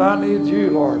messed up, but I need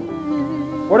you, Lord.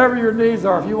 Whatever your needs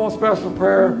are, if you want special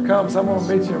prayer, come. Someone will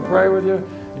meet you and pray with you.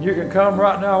 And you can come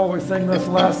right now while we sing this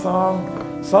last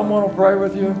song. Someone will pray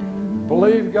with you.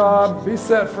 Believe God. Be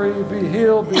set free. Be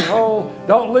healed. Be whole.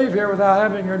 Don't leave here without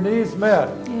having your needs met.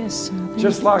 Yes, sir.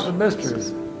 Just like the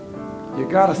mysteries. You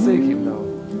got to seek Him, though.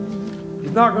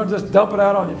 He's not going to just dump it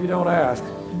out on you if you don't ask.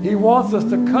 He wants us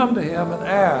to come to Him and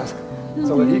ask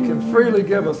so that He can freely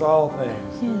give us all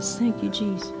things. Yes, thank you,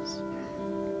 Jesus.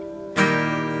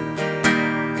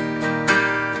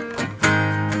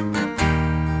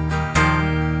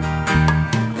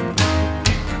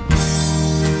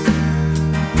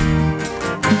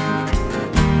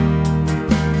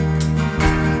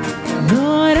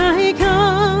 Lord, I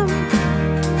come,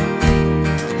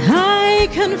 I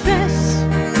confess,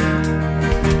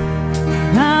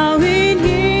 bowing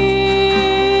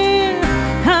here,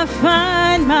 I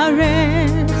find my rest.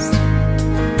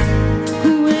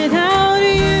 Without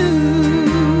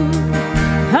you,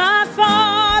 I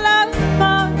fall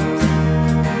apart.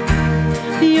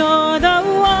 You're the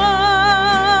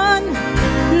one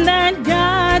that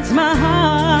guides my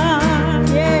heart.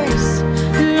 Yes,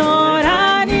 Lord,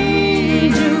 I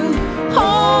need you.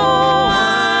 Oh,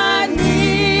 I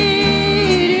need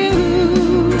you.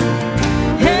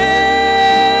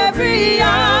 Every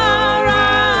hour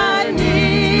I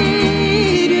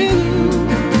need you.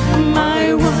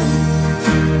 My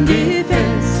one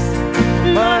defense,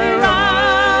 my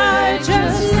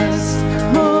righteousness.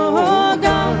 Oh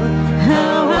God,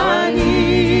 how I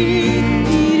need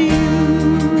you.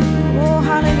 Oh,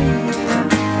 hallelujah.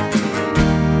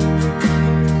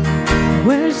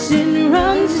 Where sin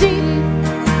runs deep,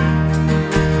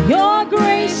 your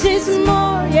grace is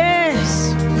more,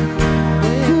 yes.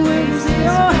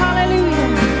 Oh,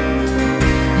 hallelujah,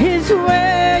 is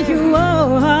where you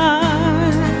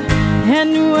are,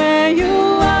 and where you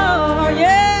are,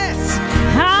 yes,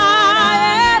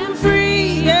 I am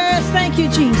free, yes, thank you,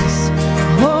 Jesus.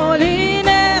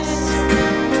 Holiness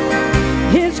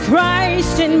is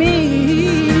Christ in me.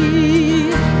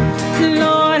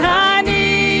 Lord, I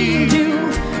need you.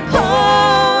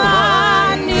 Oh,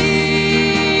 I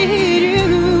need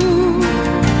you.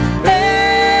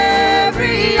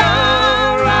 Every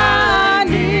hour I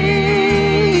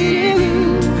need you.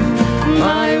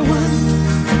 My one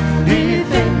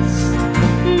defense,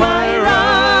 my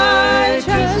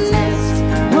righteousness.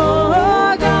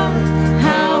 Oh God,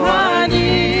 how I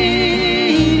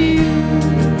need you.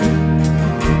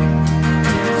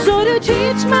 So to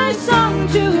teach my song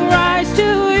to rise to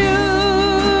you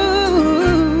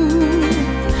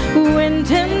when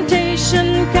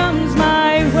temptation comes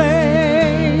my way,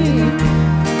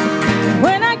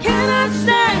 when I cannot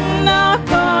stand, I'll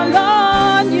call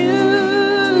on you.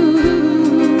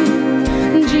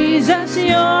 Jesus,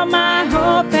 you're my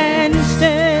hope and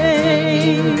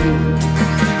stay.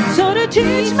 So to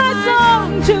teach my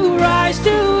song to rise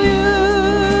to you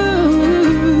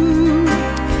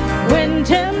when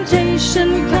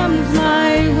temptation comes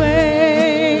my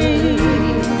way,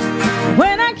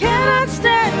 when I cannot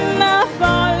stand, I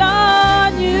fall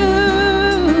on you.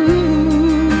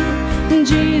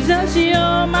 Jesus,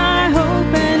 you're my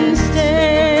hope and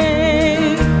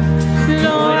stay.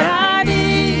 Lord, I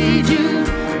need you.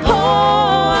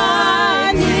 Oh,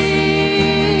 I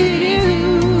need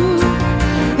you.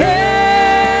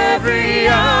 Every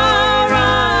hour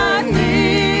I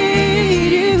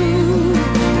need you.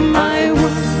 My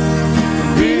one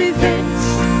defense,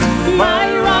 my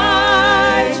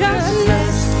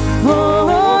righteousness.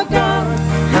 Oh God,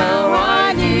 how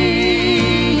I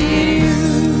need you.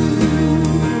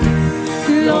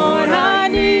 Lord, I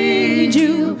need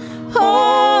you.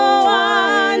 Oh,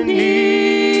 I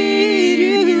need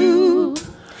you.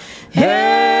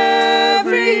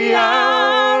 Every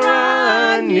hour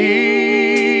I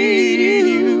need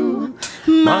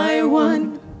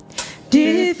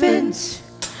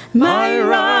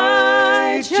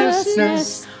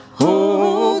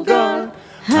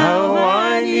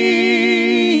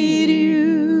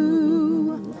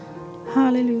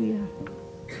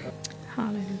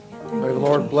Hallelujah. Thank May the you,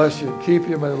 Lord Jesus. bless you and keep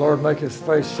you. May the Lord make his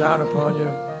face shine upon you.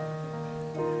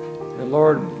 May the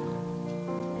Lord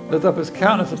lift up his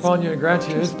countenance upon you and grant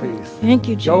you his peace. Thank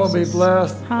you, Jesus. Go and be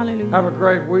blessed. Hallelujah. Have a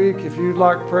great week. If you'd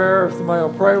like prayer, if somebody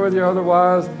will pray with you,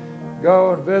 otherwise,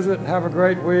 go and visit and have a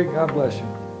great week. God bless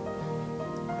you.